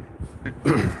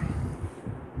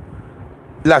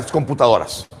las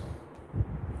computadoras.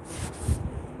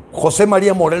 José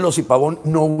María Morelos y Pavón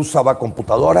no usaba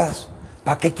computadoras.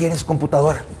 ¿Para qué quieres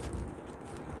computadora?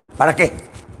 ¿Para qué?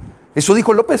 Eso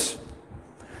dijo López.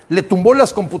 Le tumbó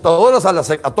las computadoras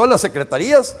a todas las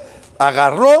secretarías,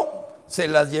 agarró, se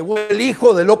las llevó el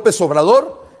hijo de López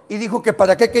Obrador y dijo que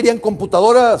para qué querían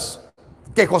computadoras.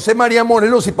 Que José María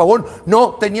Morelos y Pavón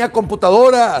no tenía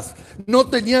computadoras.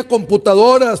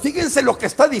 Fíjense lo que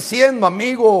está diciendo,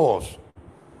 amigos.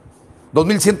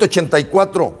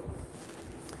 2184.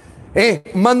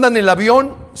 Mandan el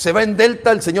avión, se va en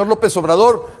Delta el señor López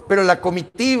Obrador, pero la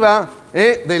comitiva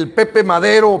del Pepe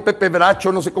Madero, Pepe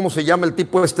Bracho, no sé cómo se llama el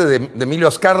tipo este de Emilio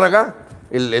Azcárraga,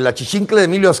 el achichincle de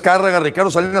Emilio Azcárraga,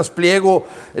 Ricardo Salinas Pliego,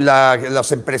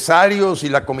 los empresarios y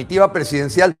la comitiva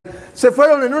presidencial, se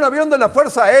fueron en un avión de la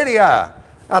Fuerza Aérea.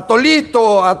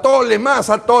 Atolito, atole, más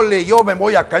atole, yo me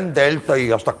voy acá en Delta y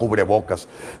hasta cubrebocas.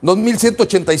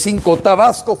 2185,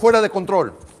 Tabasco fuera de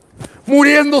control,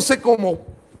 muriéndose como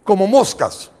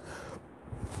moscas.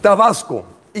 Tabasco,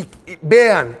 y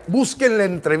vean, busquen la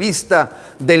entrevista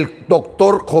del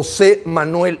doctor José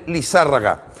Manuel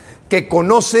Lizárraga, que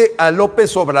conoce a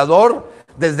López Obrador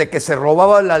desde que se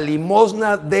robaba la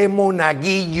limosna de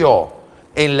Monaguillo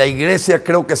en la iglesia,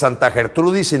 creo que Santa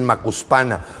Gertrudis en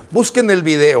Macuspana. Busquen el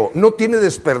video, no tiene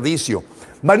desperdicio.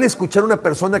 Van a escuchar a una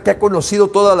persona que ha conocido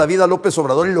toda la vida a López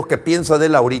Obrador y lo que piensa de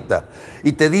él ahorita.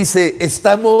 Y te dice,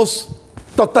 estamos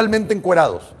totalmente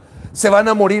encuerados. Se van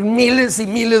a morir miles y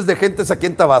miles de gentes aquí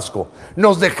en Tabasco.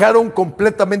 Nos dejaron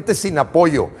completamente sin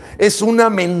apoyo. Es una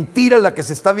mentira la que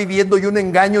se está viviendo y un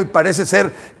engaño, y parece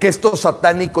ser que estos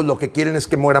satánicos lo que quieren es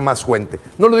que muera más gente.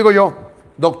 No lo digo yo.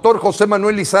 Doctor José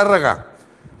Manuel Lizárraga,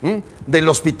 del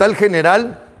Hospital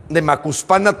General de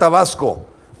Macuspana, Tabasco.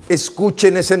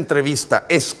 Escuchen esa entrevista,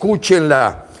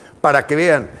 escúchenla para que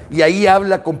vean. Y ahí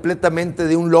habla completamente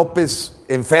de un López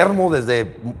enfermo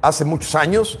desde hace muchos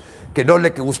años, que no le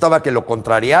gustaba que lo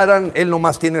contrariaran, él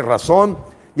nomás tiene razón,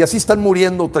 y así están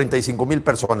muriendo 35,000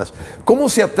 personas. ¿Cómo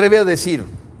se atreve a decir,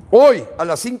 hoy a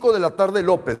las 5 de la tarde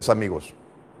López, amigos,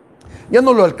 ya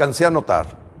no lo alcancé a notar,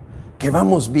 que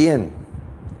vamos bien?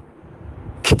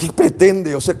 ¿Qué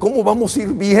pretende? O sea, ¿cómo vamos a ir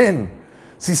bien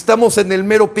si estamos en el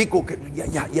mero pico? Que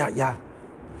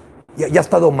ya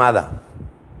está domada.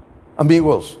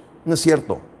 Amigos, no es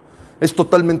cierto. Es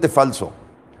totalmente falso.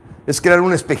 Es crear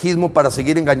un espejismo para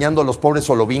seguir engañando a los pobres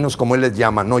solovinos, como él les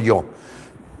llama, no yo.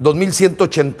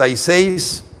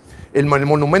 2186, el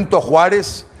monumento a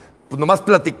Juárez, pues nomás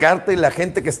platicarte, la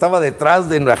gente que estaba detrás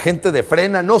de la gente de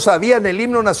Frena, no sabían el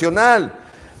himno nacional.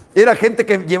 Era gente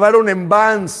que llevaron en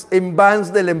vans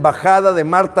de la embajada de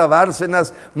Marta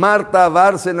Bárcenas. Marta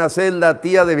Bárcenas es la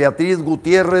tía de Beatriz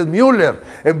Gutiérrez Müller,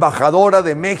 embajadora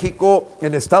de México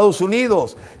en Estados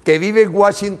Unidos, que vive en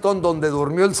Washington, donde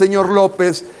durmió el señor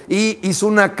López, y hizo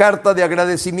una carta de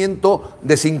agradecimiento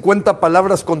de 50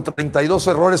 palabras con 32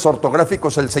 errores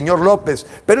ortográficos el señor López.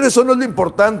 Pero eso no es lo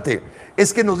importante,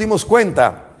 es que nos dimos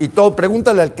cuenta, y todo,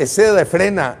 pregúntale al que sea de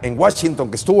Frena en Washington,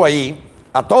 que estuvo ahí,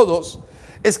 a todos,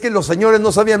 es que los señores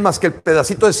no sabían más que el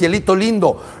pedacito de cielito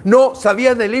lindo, no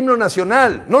sabían el himno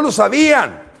nacional, no lo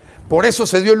sabían. Por eso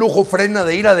se dio el lujo Frena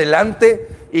de ir adelante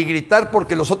y gritar,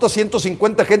 porque los otros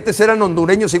 150 gentes eran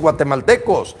hondureños y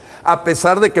guatemaltecos, a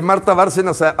pesar de que Marta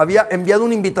Bárcenas había enviado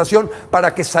una invitación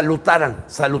para que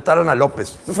salutaran a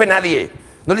López. No fue nadie,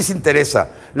 no les interesa.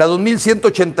 La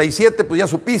 2187, pues ya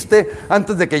supiste,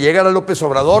 antes de que llegara López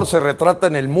Obrador, se retrata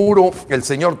en el muro el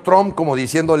señor Trump como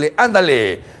diciéndole,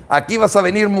 ándale, aquí vas a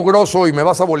venir mugroso y me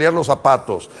vas a bolear los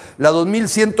zapatos. La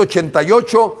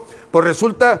 2188, pues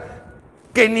resulta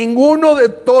que ninguno de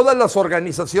todas las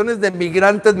organizaciones de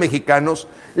migrantes mexicanos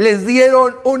les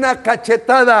dieron una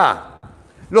cachetada.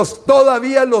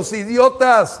 Todavía los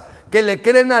idiotas que le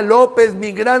creen a López,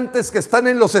 migrantes que están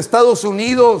en los Estados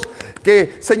Unidos,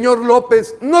 que señor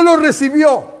López no los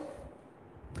recibió,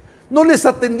 no les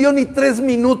atendió ni 3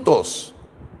 minutos,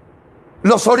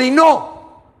 los orinó.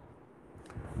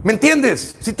 ¿Me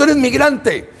entiendes? Si tú eres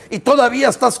migrante y todavía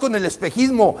estás con el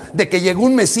espejismo de que llegó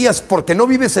un Mesías porque no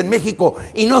vives en México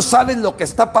y no sabes lo que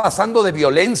está pasando de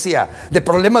violencia, de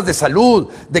problemas de salud,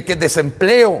 de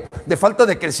desempleo, de falta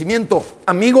de crecimiento,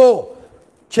 amigo,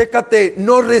 chécate,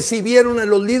 no recibieron a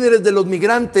los líderes de los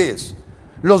migrantes.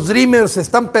 Los Dreamers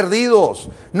están perdidos.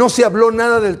 No se habló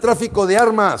nada del tráfico de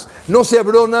armas. No se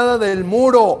habló nada del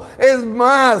muro. Es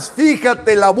más,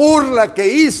 fíjate la burla que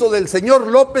hizo del señor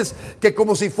López, que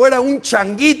como si fuera un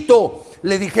changuito,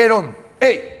 le dijeron,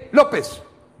 hey, López,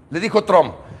 le dijo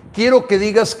Trump, quiero que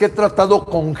digas que he tratado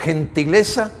con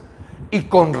gentileza y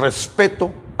con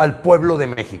respeto al pueblo de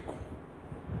México.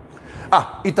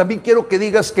 Y también quiero que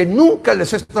digas que nunca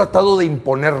les he tratado de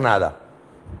imponer nada.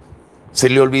 ¿Se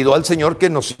le olvidó al señor que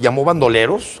nos llamó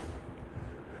bandoleros?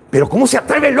 Pero ¿cómo se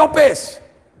atreve López?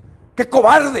 ¡Qué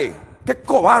cobarde! ¡Qué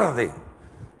cobarde!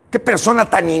 ¡Qué persona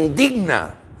tan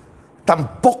indigna!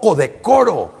 Tan poco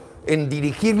decoro en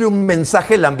dirigirle un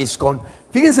mensaje lambiscón.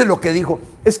 Fíjense lo que dijo.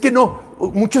 Es que no,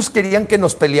 muchos querían que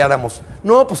nos peleáramos.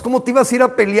 No, pues ¿cómo te ibas a ir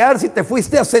a pelear si te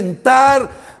fuiste a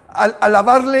sentar a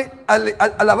lavarle,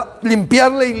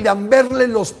 limpiarle y lamberle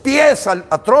los pies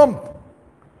a Trump?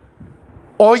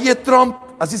 Oye, Trump,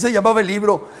 así se llamaba el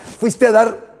libro, fuiste a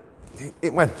dar,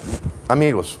 bueno,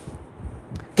 amigos,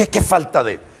 qué falta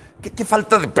de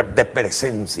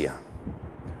presencia.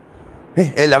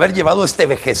 El haber llevado este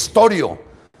vejestorio,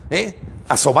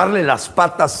 a sobarle las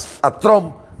patas a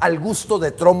Trump, al gusto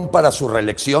de Trump para su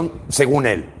reelección, según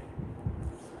él.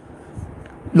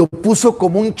 Lo puso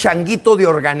como un changuito de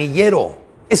organillero.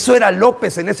 Eso era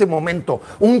López en ese momento,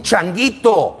 un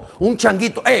changuito.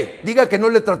 Diga que no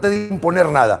le traté de imponer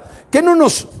nada. ¿Qué no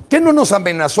nos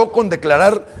amenazó con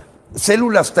declarar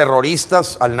células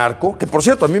terroristas al narco? Que por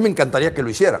cierto, a mí me encantaría que lo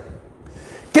hiciera.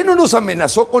 ¿Qué no nos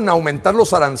amenazó con aumentar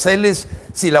los aranceles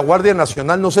si la Guardia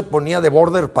Nacional no se ponía de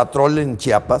Border Patrol en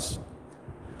Chiapas?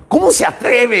 ¿Cómo se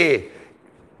atreve?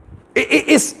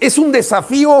 Es un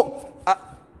desafío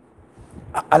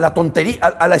a la tontería,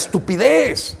 a la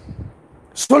estupidez.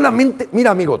 Solamente,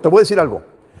 mira amigo, te voy a decir algo.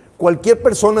 Cualquier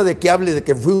persona de que hable de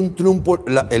que fue un triunfo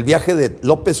el viaje de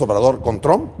López Obrador con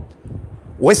Trump,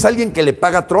 o es alguien que le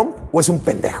paga a Trump, o es un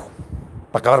pendejo,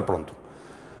 para acabar pronto.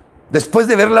 Después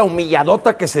de ver la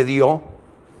humilladota que se dio,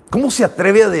 ¿cómo se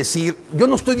atreve a decir? Yo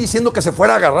no estoy diciendo que se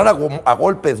fuera a agarrar a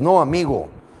golpes, no, amigo.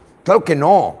 Claro que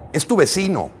no, es tu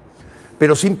vecino.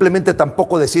 Pero simplemente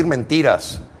tampoco decir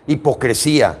mentiras,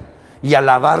 hipocresía, y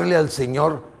alabarle al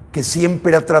Señor que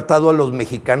siempre ha tratado a los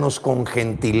mexicanos con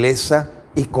gentileza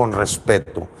y con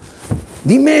respeto.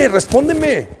 Dime,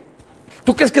 respóndeme.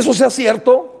 ¿Tú crees que eso sea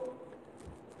cierto?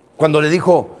 Cuando le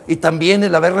dijo, y también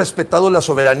el haber respetado la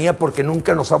soberanía porque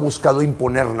nunca nos ha buscado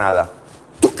imponer nada.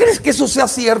 ¿Tú crees que eso sea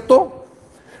cierto?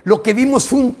 Lo que vimos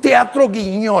fue un teatro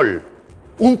guiñol.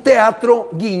 Un teatro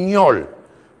guiñol.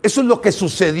 Eso es lo que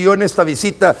sucedió en esta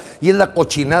visita y es la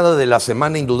cochinada de la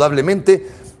semana,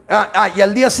 indudablemente. Y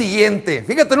al día siguiente,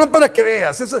 fíjate, no para que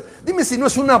veas, dime si no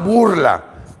es una burla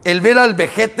el ver al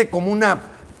vejete como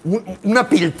una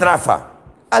piltrafa.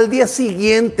 Al día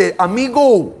siguiente,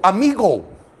 amigo,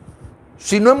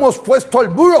 si no hemos puesto al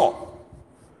muro,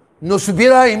 nos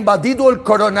hubiera invadido el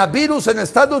coronavirus en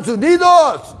Estados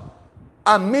Unidos.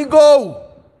 Amigo.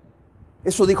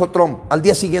 Eso dijo Trump al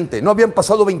día siguiente. No habían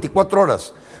pasado 24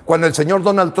 horas cuando el señor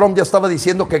Donald Trump ya estaba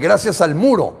diciendo que gracias al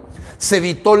muro se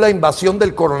evitó la invasión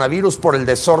del coronavirus por el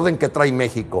desorden que trae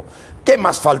México. ¿Qué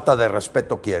más falta de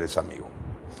respeto quieres, amigo?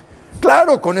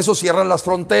 Claro, con eso cierran las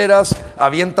fronteras,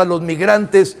 avientan los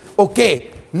migrantes. ¿O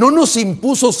qué? ¿No nos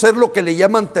impuso ser lo que le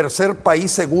llaman tercer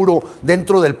país seguro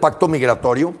dentro del pacto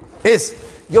migratorio?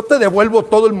 Yo te devuelvo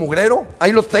todo el mugrero,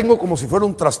 ahí lo tengo como si fuera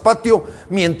un traspatio,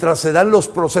 mientras se dan los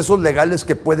procesos legales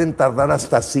que pueden tardar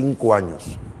hasta 5 años.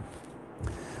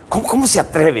 ¿Cómo se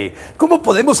atreve? ¿Cómo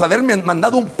podemos haberme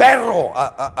mandado un perro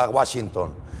a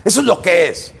Washington? Eso es lo que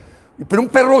es. Pero un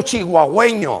perro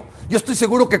chihuahueño. Yo estoy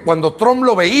seguro que cuando Trump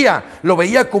lo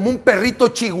veía como un perrito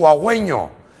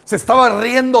chihuahueño. Se estaba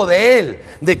riendo de él,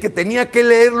 de que tenía que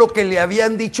leer lo que le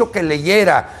habían dicho que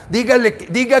leyera.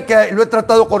 Diga que lo he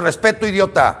tratado con respeto,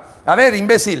 idiota. A ver,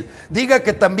 imbécil, diga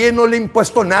que también no le he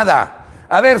impuesto nada.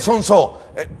 A ver, sonso.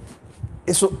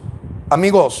 Eso,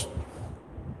 amigos,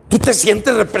 tú te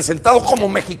sientes representado como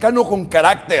mexicano con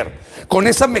carácter, con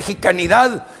esa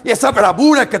mexicanidad y esa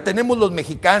bravura que tenemos los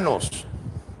mexicanos.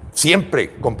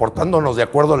 Siempre comportándonos de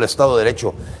acuerdo al Estado de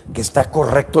Derecho, que está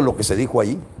correcto lo que se dijo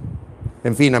ahí.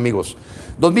 En fin, amigos,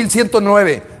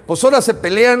 2109, pues ahora se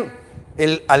pelean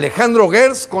el Alejandro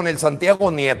Gertz con el Santiago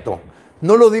Nieto.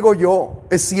 No lo digo yo,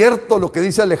 es cierto lo que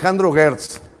dice Alejandro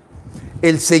Gertz.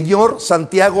 El señor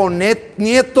Santiago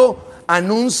Nieto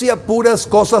anuncia puras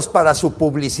cosas para su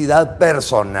publicidad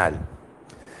personal.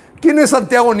 ¿Quién es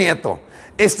Santiago Nieto?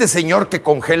 Este señor que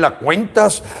congela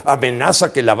cuentas,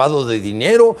 amenaza que lavado de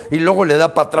dinero y luego le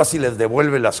da para atrás y les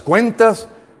devuelve las cuentas.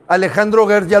 Alejandro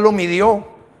Gertz ya lo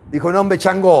midió. Dijo, no, hombre,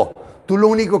 chango, tú lo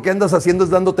único que andas haciendo es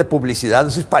dándote publicidad,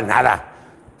 eso es para nada.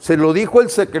 Se lo dijo el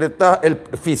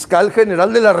fiscal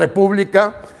general de la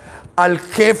República al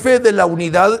jefe de la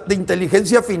unidad de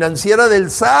inteligencia financiera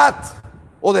del SAT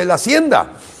o de la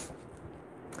Hacienda.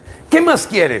 ¿Qué más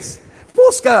quieres?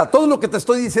 Busca, todo lo que te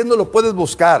estoy diciendo lo puedes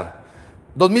buscar.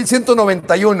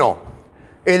 2191,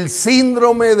 el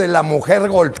síndrome de la mujer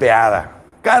golpeada.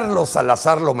 Carlos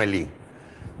Salazar Lomelí,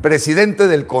 presidente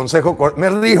del Consejo. Me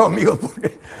río, amigos,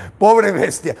 porque pobre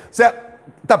bestia. O sea,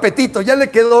 Tapetito, ya le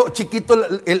quedó chiquito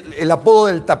el apodo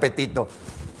del Tapetito.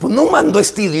 Pues no mandó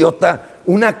este idiota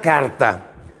una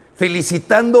carta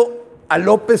felicitando a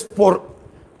López por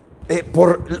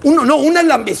una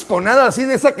lambisconada así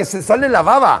de esa que se sale la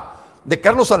baba de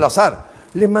Carlos Salazar.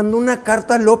 Le mandó una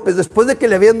carta a López después de que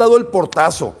le habían dado el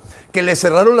portazo, que le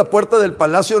cerraron la puerta del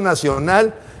Palacio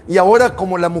Nacional. Y ahora,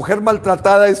 como la mujer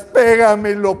maltratada es,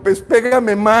 pégame, López,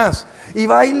 pégame más. Y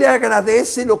va y le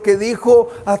agradece lo que dijo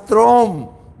a Trump.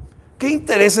 ¿Qué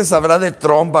intereses habrá de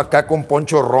Trump acá con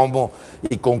Poncho Romo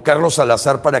y con Carlos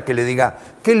Salazar para que le diga,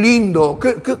 qué lindo,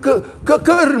 qué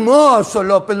hermoso,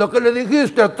 López, lo que le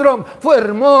dijiste a Trump fue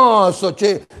hermoso,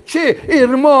 che,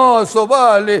 hermoso,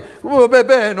 vale,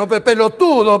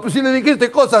 pelotudo, pues si le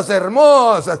dijiste cosas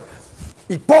hermosas.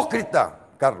 Hipócrita,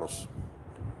 Carlos.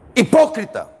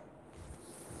 Hipócrita.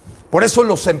 Por eso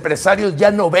los empresarios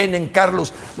ya no ven en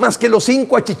Carlos más que los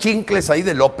 5 achichincles ahí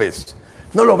de López.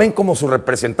 No lo ven como su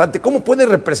representante. ¿Cómo puede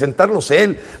representarlos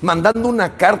él mandando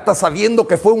una carta sabiendo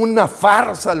que fue una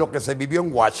farsa lo que se vivió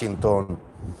en Washington?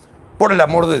 Por el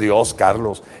amor de Dios,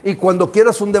 Carlos. Y cuando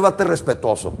quieras un debate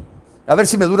respetuoso, a ver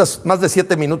si me duras más de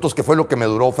 7 minutos, que fue lo que me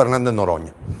duró Fernández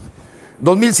Noroña.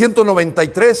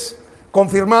 2193,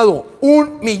 confirmado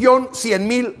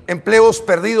 1.100.000 empleos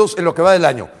perdidos en lo que va del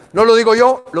año. No lo digo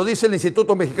yo, lo dice el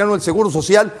Instituto Mexicano del Seguro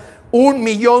Social.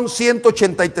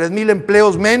 1.183.000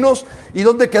 empleos menos. ¿Y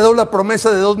dónde quedó la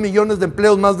promesa de 2 millones de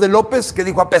empleos más de López? Que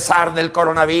dijo, a pesar del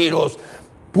coronavirus.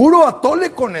 Puro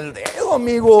atole con el dedo,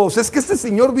 amigos. Es que este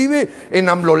señor vive en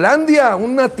AMLOlandia,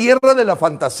 una tierra de la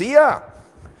fantasía.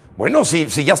 Bueno, si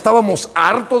ya estábamos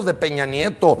hartos de Peña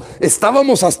Nieto,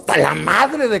 estábamos hasta la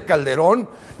madre de Calderón.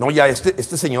 No, ya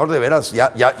este señor de veras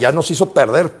ya nos hizo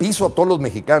perder piso a todos los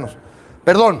mexicanos.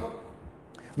 Perdón,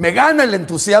 Me gana el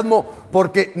entusiasmo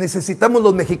porque necesitamos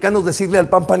los mexicanos decirle al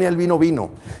pan, pan y al vino, vino.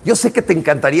 Yo sé que te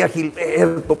encantaría,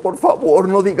 Gilberto, por favor,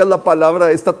 no digas la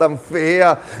palabra esta tan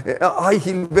fea. Ay,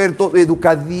 Gilberto,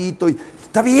 educadito.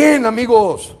 Está bien,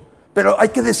 amigos, pero hay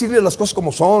que decirle las cosas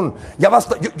como son. Ya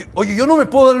basta. Oye, yo no me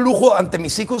puedo dar el lujo ante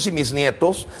mis hijos y mis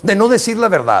nietos de no decir la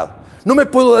verdad. No me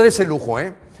puedo dar ese lujo,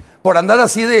 por andar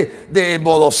así de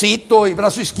modosito y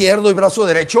brazo izquierdo y brazo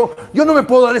derecho. Yo no me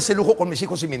puedo dar ese lujo con mis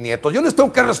hijos y mis nietos. Yo les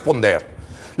tengo que responder,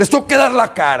 les tengo que dar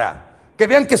la cara, que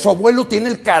vean que su abuelo tiene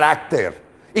el carácter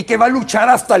y que va a luchar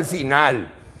hasta el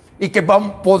final y que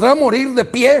podrá morir de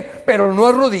pie, pero no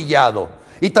arrodillado.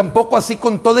 Y tampoco así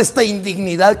con toda esta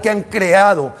indignidad que han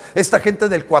creado esta gente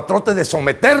del cuatrote de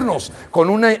someternos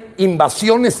con una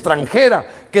invasión extranjera,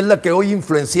 que es la que hoy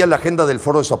influencia la agenda del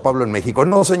Foro de Sao Paulo en México.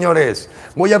 No, señores,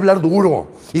 voy a hablar duro.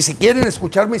 Y si quieren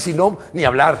escucharme, y si no, ni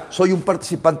hablar. Soy un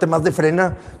participante más de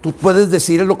Frena. Tú puedes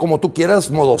decirlo como tú quieras,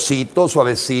 modosito,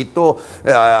 suavecito,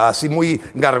 así muy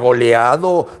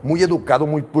gargoleado, muy educado,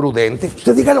 muy prudente.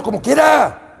 Usted dígalo como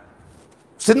quiera.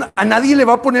 A nadie le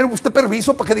va a poner usted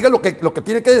permiso para que diga lo que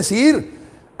tiene que decir.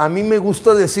 A mí me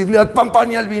gusta decirle al pan,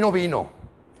 pan y al vino, vino.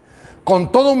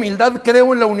 Con toda humildad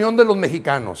creo en la unión de los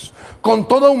mexicanos. Con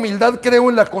toda humildad creo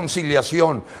en la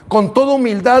conciliación. Con toda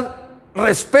humildad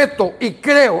respeto y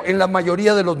creo en la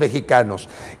mayoría de los mexicanos.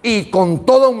 Y con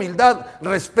toda humildad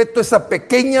respeto esa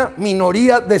pequeña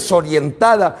minoría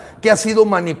desorientada que ha sido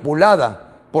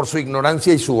manipulada por su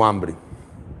ignorancia y su hambre.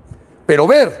 Pero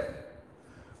ver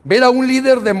a un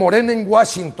líder de Morena en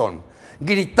Washington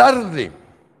gritarle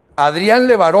a Adrián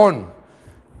Levarón,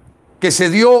 que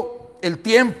se dio el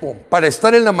tiempo para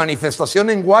estar en la manifestación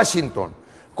en Washington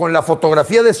con la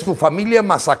fotografía de su familia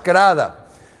masacrada,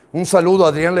 un saludo a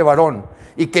Adrián Levarón,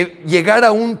 y que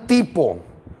llegara un tipo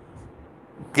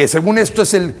que según esto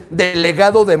es el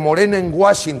delegado de Morena en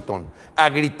Washington a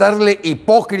gritarle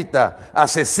hipócrita,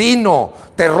 asesino,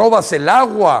 te robas el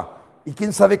agua. Y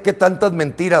quién sabe qué tantas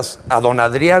mentiras a don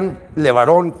Adrián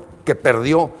Levarón, que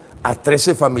perdió a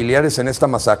 13 familiares en esta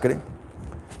masacre.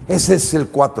 Ese es el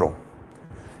 4.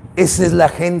 Esa es la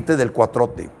gente del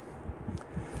cuatrote.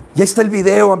 Ya está el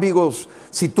video, amigos.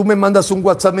 Si tú me mandas un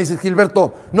WhatsApp, me dices,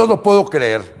 Gilberto, no lo puedo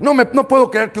creer. No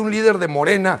puedo creer que un líder de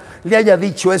Morena le haya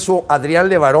dicho eso a Adrián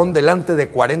Levarón delante de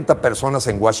 40 personas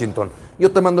en Washington.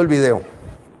 Yo te mando el video.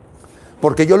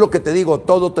 Porque yo lo que te digo,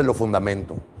 todo te lo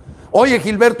fundamento. Oye,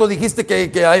 Gilberto, dijiste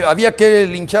que había que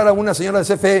linchar a una señora de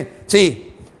CFE.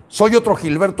 Sí, soy otro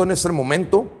Gilberto en este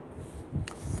momento.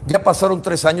 Ya pasaron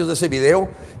 3 años de ese video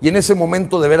y en ese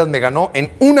momento de veras me ganó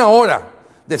en 1 hora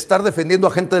de estar defendiendo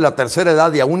a gente de la tercera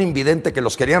edad y a un invidente que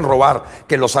los querían robar,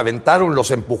 que los aventaron, los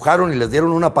empujaron y les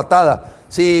dieron una patada.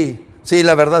 Sí,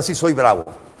 la verdad sí soy bravo.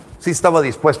 Sí estaba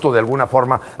dispuesto de alguna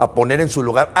forma a poner en su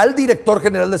lugar al director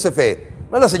general de CFE,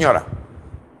 no a la señora.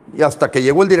 Y hasta que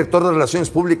llegó el director de Relaciones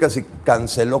Públicas y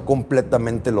canceló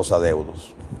completamente los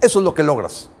adeudos. Eso es lo que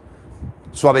logras.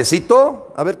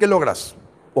 Suavecito, a ver qué logras.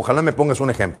 Ojalá me pongas un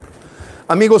ejemplo.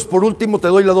 Amigos, por último te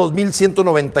doy la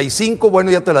 2195.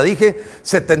 Bueno, ya te la dije.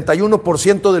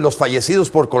 71% de los fallecidos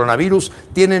por coronavirus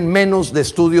tienen menos de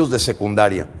estudios de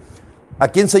secundaria. ¿A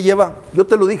quién se lleva? Yo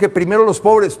te lo dije, primero los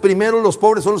pobres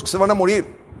son los que se van a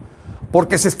morir.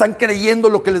 Porque se están creyendo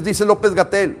lo que les dice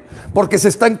López-Gatell, porque se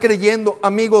están creyendo.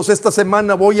 Amigos, esta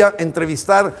semana voy a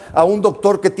entrevistar a un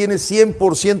doctor que tiene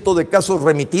 100% de casos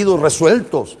remitidos,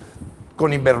 resueltos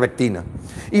con ivermectina.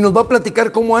 Y nos va a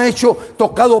platicar cómo ha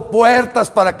tocado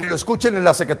puertas para que lo escuchen en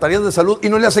la Secretaría de Salud y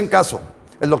no le hacen caso,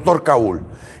 el doctor Caúl.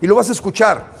 Y lo vas a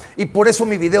escuchar. Y por eso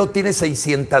mi video tiene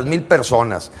 600,000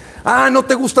 personas. Ah, ¿no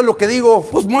te gusta lo que digo?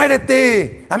 Pues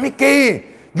muérete. ¿A mí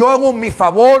qué? Yo hago mi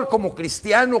favor como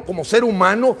cristiano, como ser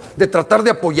humano, de tratar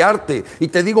de apoyarte. Y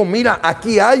te digo, mira,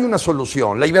 aquí hay una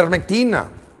solución, la ivermectina.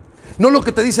 No lo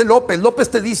que te dice López. López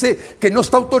te dice que no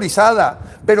está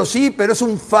autorizada. Pero sí, pero es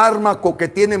un fármaco que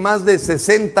tiene más de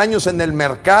 60 años en el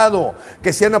mercado,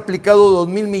 que se han aplicado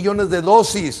 2,000 millones de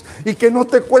dosis y que no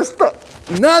te cuesta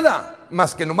nada.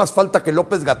 Más que nomás falta que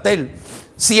López-Gatell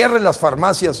cierre las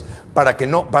farmacias para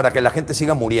que la gente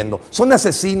siga muriendo. Son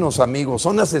asesinos, amigos,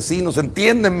 son asesinos,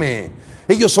 entiéndeme.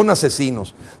 Ellos son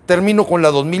asesinos. Termino con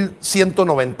la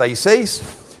 2196.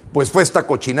 Pues fue esta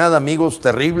cochinada, amigos,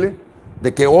 terrible,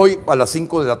 de que hoy a las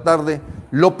 5 de la tarde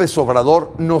López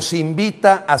Obrador nos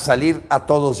invita a salir a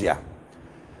todos ya.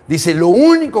 Dice, lo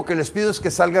único que les pido es que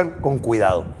salgan con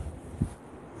cuidado.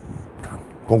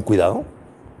 ¿Con cuidado?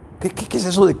 ¿Qué es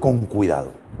eso de con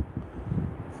cuidado?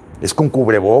 ¿Es con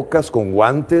cubrebocas, con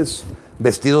guantes,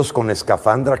 vestidos con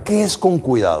escafandra? ¿Qué es con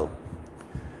cuidado?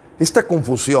 Esta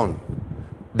confusión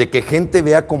de que gente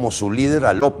vea como su líder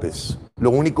a López,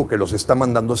 lo único que los está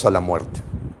mandando es a la muerte.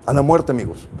 a la muerte,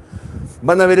 amigos.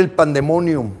 Van a ver el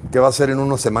pandemonium que va a ser en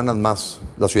unas semanas más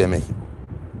la Ciudad de México.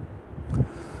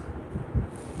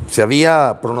 Se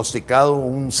había pronosticado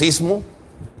un sismo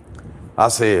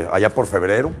allá por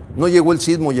febrero. No llegó el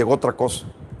sismo, llegó otra cosa.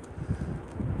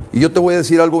 Y yo te voy a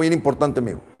decir algo bien importante,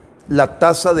 amigo. La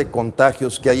tasa de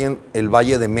contagios que hay en el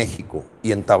Valle de México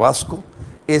y en Tabasco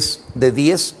es de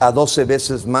 10 a 12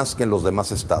 veces más que en los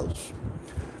demás estados.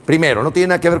 Primero, no tiene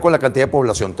nada que ver con la cantidad de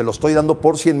población, te lo estoy dando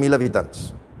por 100,000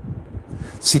 habitantes.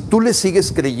 Si tú le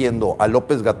sigues creyendo a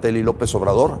López-Gatell y López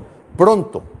Obrador,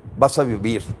 pronto vas a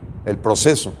vivir el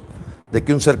proceso de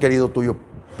que un ser querido tuyo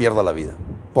pierda la vida,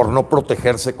 por no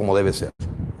protegerse como debe ser,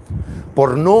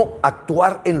 por no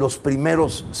actuar en los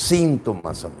primeros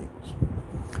síntomas, amigos.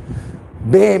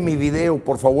 Ve mi video,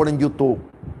 por favor, en YouTube.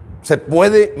 ¿Se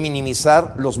puede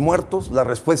minimizar los muertos? La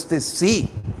respuesta es sí.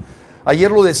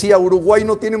 Ayer lo decía, Uruguay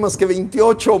no tiene más que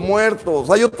 28 muertos.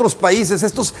 Hay otros países,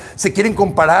 estos se quieren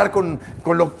comparar con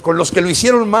los que lo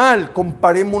hicieron mal.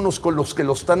 Comparémonos con los que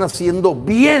lo están haciendo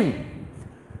bien.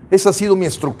 Esa ha sido mi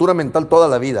estructura mental toda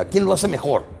la vida. ¿Quién lo hace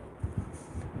mejor?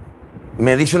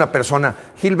 Me dice una persona,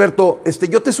 Gilberto,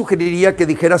 yo te sugeriría que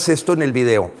dijeras esto en el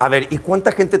video. A ver, ¿y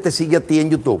cuánta gente te sigue a ti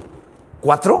en YouTube?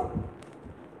 ¿4?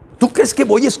 ¿Tú crees que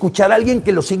voy a escuchar a alguien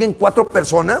que lo siguen 4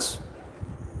 personas?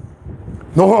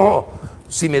 No,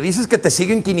 si me dices que te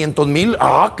siguen 500,000,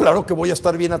 claro que voy a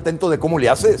estar bien atento de cómo le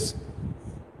haces.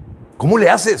 ¿Cómo le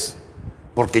haces?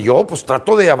 Porque yo pues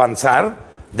trato de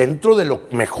avanzar dentro de lo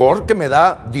mejor que me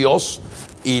da Dios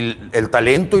y el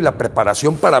talento y la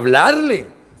preparación para hablarle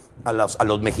a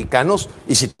los mexicanos.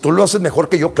 Y si tú lo haces mejor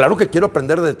que yo, claro que quiero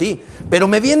aprender de ti. Pero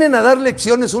me vienen a dar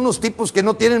lecciones unos tipos que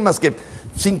no tienen más que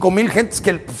 5,000 gentes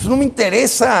que pues, no me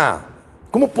interesa.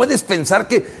 ¿Cómo puedes pensar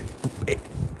que...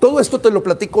 todo esto te lo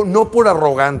platico no por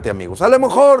arrogante, amigos. A lo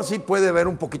mejor sí puede haber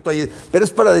un poquito ahí, pero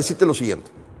es para decirte lo siguiente.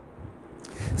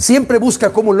 Siempre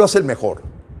busca cómo lo hace el mejor.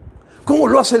 ¿Cómo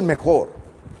lo hace el mejor?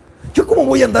 Yo cómo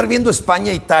voy a andar viendo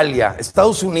España, Italia,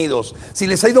 Estados Unidos, si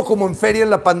les ha ido como en feria en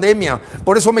la pandemia.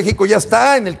 Por eso México ya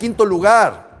está en el 5º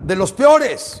lugar, de los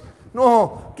peores.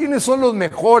 No, ¿quiénes son los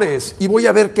mejores? Y voy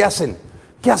a ver qué hacen.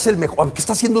 ¿Qué hace el mejor? ¿Qué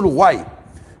está haciendo Uruguay?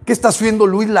 ¿Qué está haciendo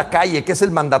Luis Lacalle, que es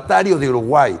el mandatario de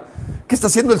Uruguay? ¿Qué está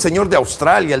haciendo el señor de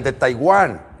Australia, el de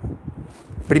Taiwán?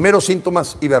 Primeros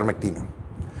síntomas, ivermectina.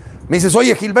 Me dices,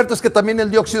 oye, Gilberto, es que también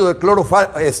el dióxido de cloro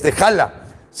jala.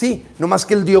 Sí, nomás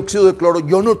que el dióxido de cloro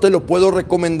yo no te lo puedo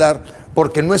recomendar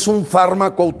porque no es un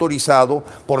fármaco autorizado,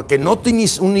 porque no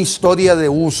tienes una historia de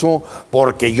uso,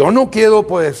 porque yo no quiero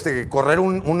correr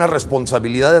una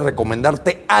responsabilidad de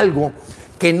recomendarte algo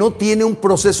que no tiene un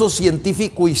proceso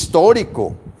científico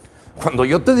histórico. Cuando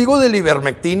yo te digo de la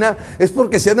ivermectina es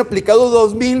porque se han aplicado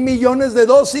 2,000 millones de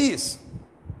dosis,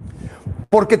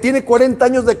 porque tiene 40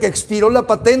 años de que expiró la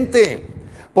patente,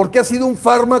 porque ha sido un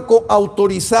fármaco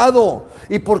autorizado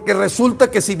y porque resulta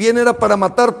que si bien era para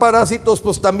matar parásitos,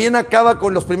 pues también acaba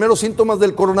con los primeros síntomas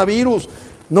del coronavirus.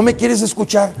 ¿No me quieres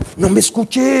escuchar? No me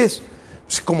escuches.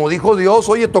 Pues como dijo Dios,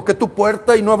 oye, toqué tu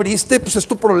puerta y no abriste, pues es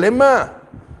tu problema.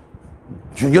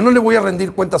 Yo no le voy a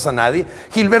rendir cuentas a nadie.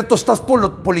 Gilberto, estás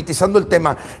politizando el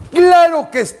tema. Claro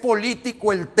que es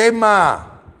político el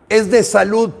tema. Es de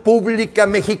salud pública,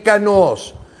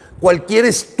 mexicanos. Cualquier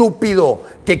estúpido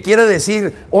que quiera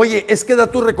decir, oye, es que da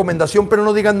tu recomendación, pero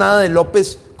no digan nada de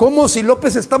López. ¿Cómo si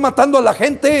López está matando a la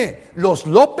gente? Los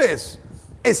López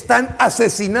están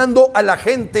asesinando a la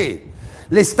gente.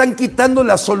 Le están quitando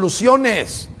las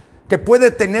soluciones que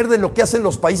puede tener de lo que hacen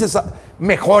los países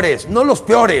mejores, no los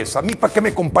peores. A mí, ¿para qué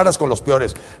me comparas con los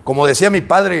peores? Como decía mi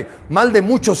padre, mal de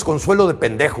muchos, consuelo de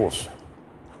pendejos.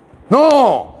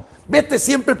 No, vete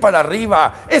siempre para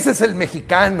arriba. Ese es el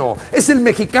mexicano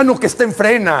que está en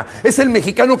frena, es el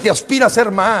mexicano que aspira a ser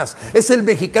más, es el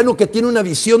mexicano que tiene una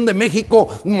visión de México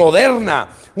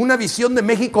moderna, una visión de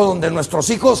México donde nuestros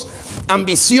hijos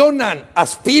ambicionan,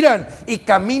 aspiran y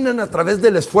caminan a través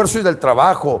del esfuerzo y del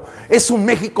trabajo. Es un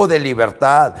México de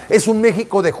libertad, es un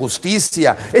México de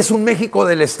justicia, es un México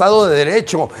del Estado de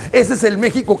Derecho. Ese es el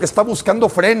México que está buscando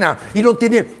frena y no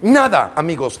tiene nada,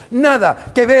 amigos,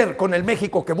 nada que ver con el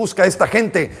México que busca esta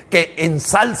gente que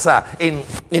ensalza,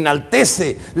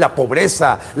 enaltece la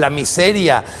pobreza, la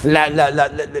miseria,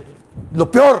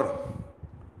 lo peor.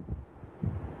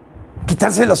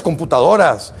 Quitarse las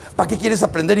computadoras. ¿Para qué quieres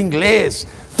aprender inglés?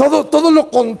 Todo lo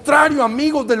contrario,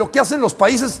 amigos, de lo que hacen los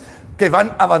países que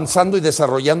van avanzando y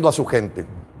desarrollando a su gente.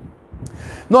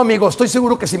 No, amigo, estoy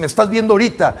seguro que si me estás viendo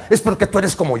ahorita es porque tú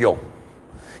eres como yo.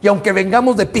 Y aunque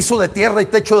vengamos de piso de tierra y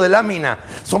techo de lámina,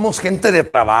 somos gente de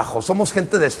trabajo, somos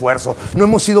gente de esfuerzo. No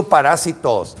hemos sido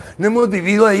parásitos. No hemos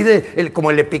vivido ahí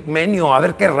como el epigmenio, a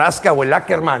ver qué rasca, o el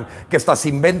Ackerman, que hasta se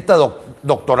inventa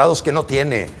doctorados que no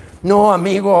tiene. No,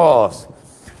 amigos,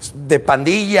 de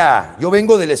pandilla. Yo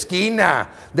vengo de la esquina,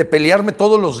 de pelearme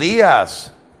todos los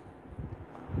días.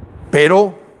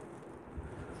 Pero,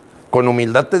 con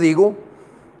humildad te digo,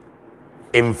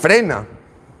 en Frena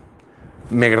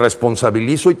me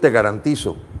responsabilizo y te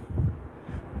garantizo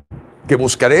que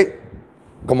buscaré,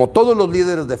 como todos los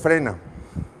líderes de Frena,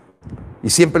 y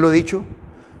siempre lo he dicho,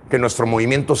 que nuestro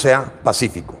movimiento sea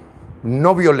pacífico,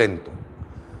 no violento,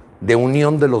 de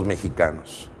unión de los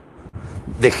mexicanos,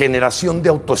 de generación de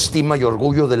autoestima y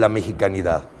orgullo de la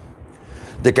mexicanidad,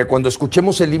 de que cuando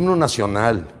escuchemos el himno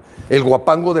nacional, el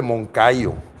guapango de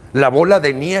Moncayo, la bola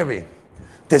de nieve,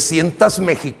 te sientas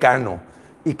mexicano.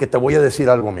 Y que te voy a decir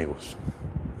algo, amigos.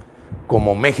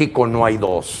 Como México no hay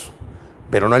dos,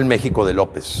 pero no el México de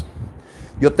López.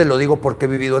 Yo te lo digo porque he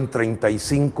vivido en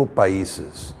 35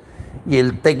 países. Y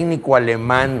el técnico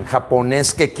alemán,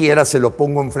 japonés que quiera, se lo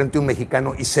pongo enfrente a un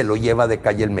mexicano y se lo lleva de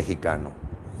calle el mexicano.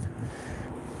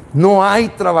 No hay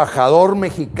trabajador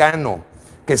mexicano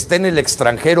que esté en el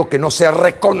extranjero que no sea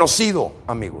reconocido,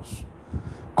 amigos,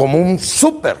 como un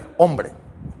súper hombre,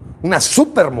 una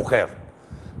súper mujer.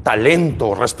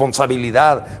 Talento,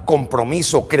 responsabilidad,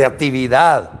 compromiso,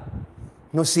 creatividad.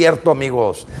 No es cierto,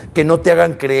 amigos, que no te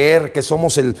hagan creer que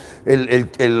somos el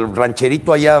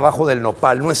rancherito allá abajo del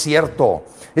nopal. No es cierto.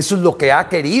 Eso es lo que ha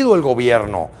querido el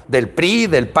gobierno del PRI,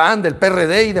 del PAN, del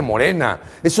PRD y de Morena.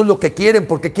 Eso es lo que quieren,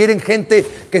 porque quieren gente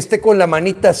que esté con la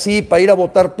manita así para ir a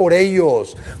votar por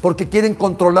ellos, porque quieren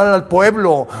controlar al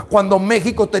pueblo, cuando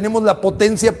México tenemos la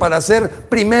potencia para ser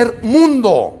primer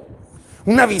mundo.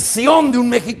 Una visión de un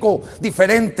México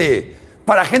diferente,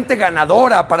 para gente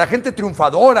ganadora, para gente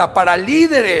triunfadora, para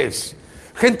líderes,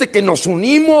 gente que nos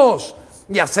unimos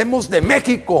y hacemos de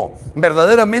México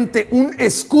verdaderamente un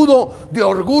escudo de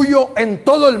orgullo en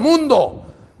todo el mundo,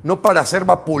 no para ser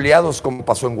vapuleados como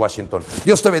pasó en Washington.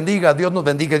 Dios te bendiga, Dios nos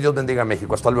bendiga y Dios bendiga a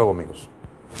México. Hasta luego, amigos.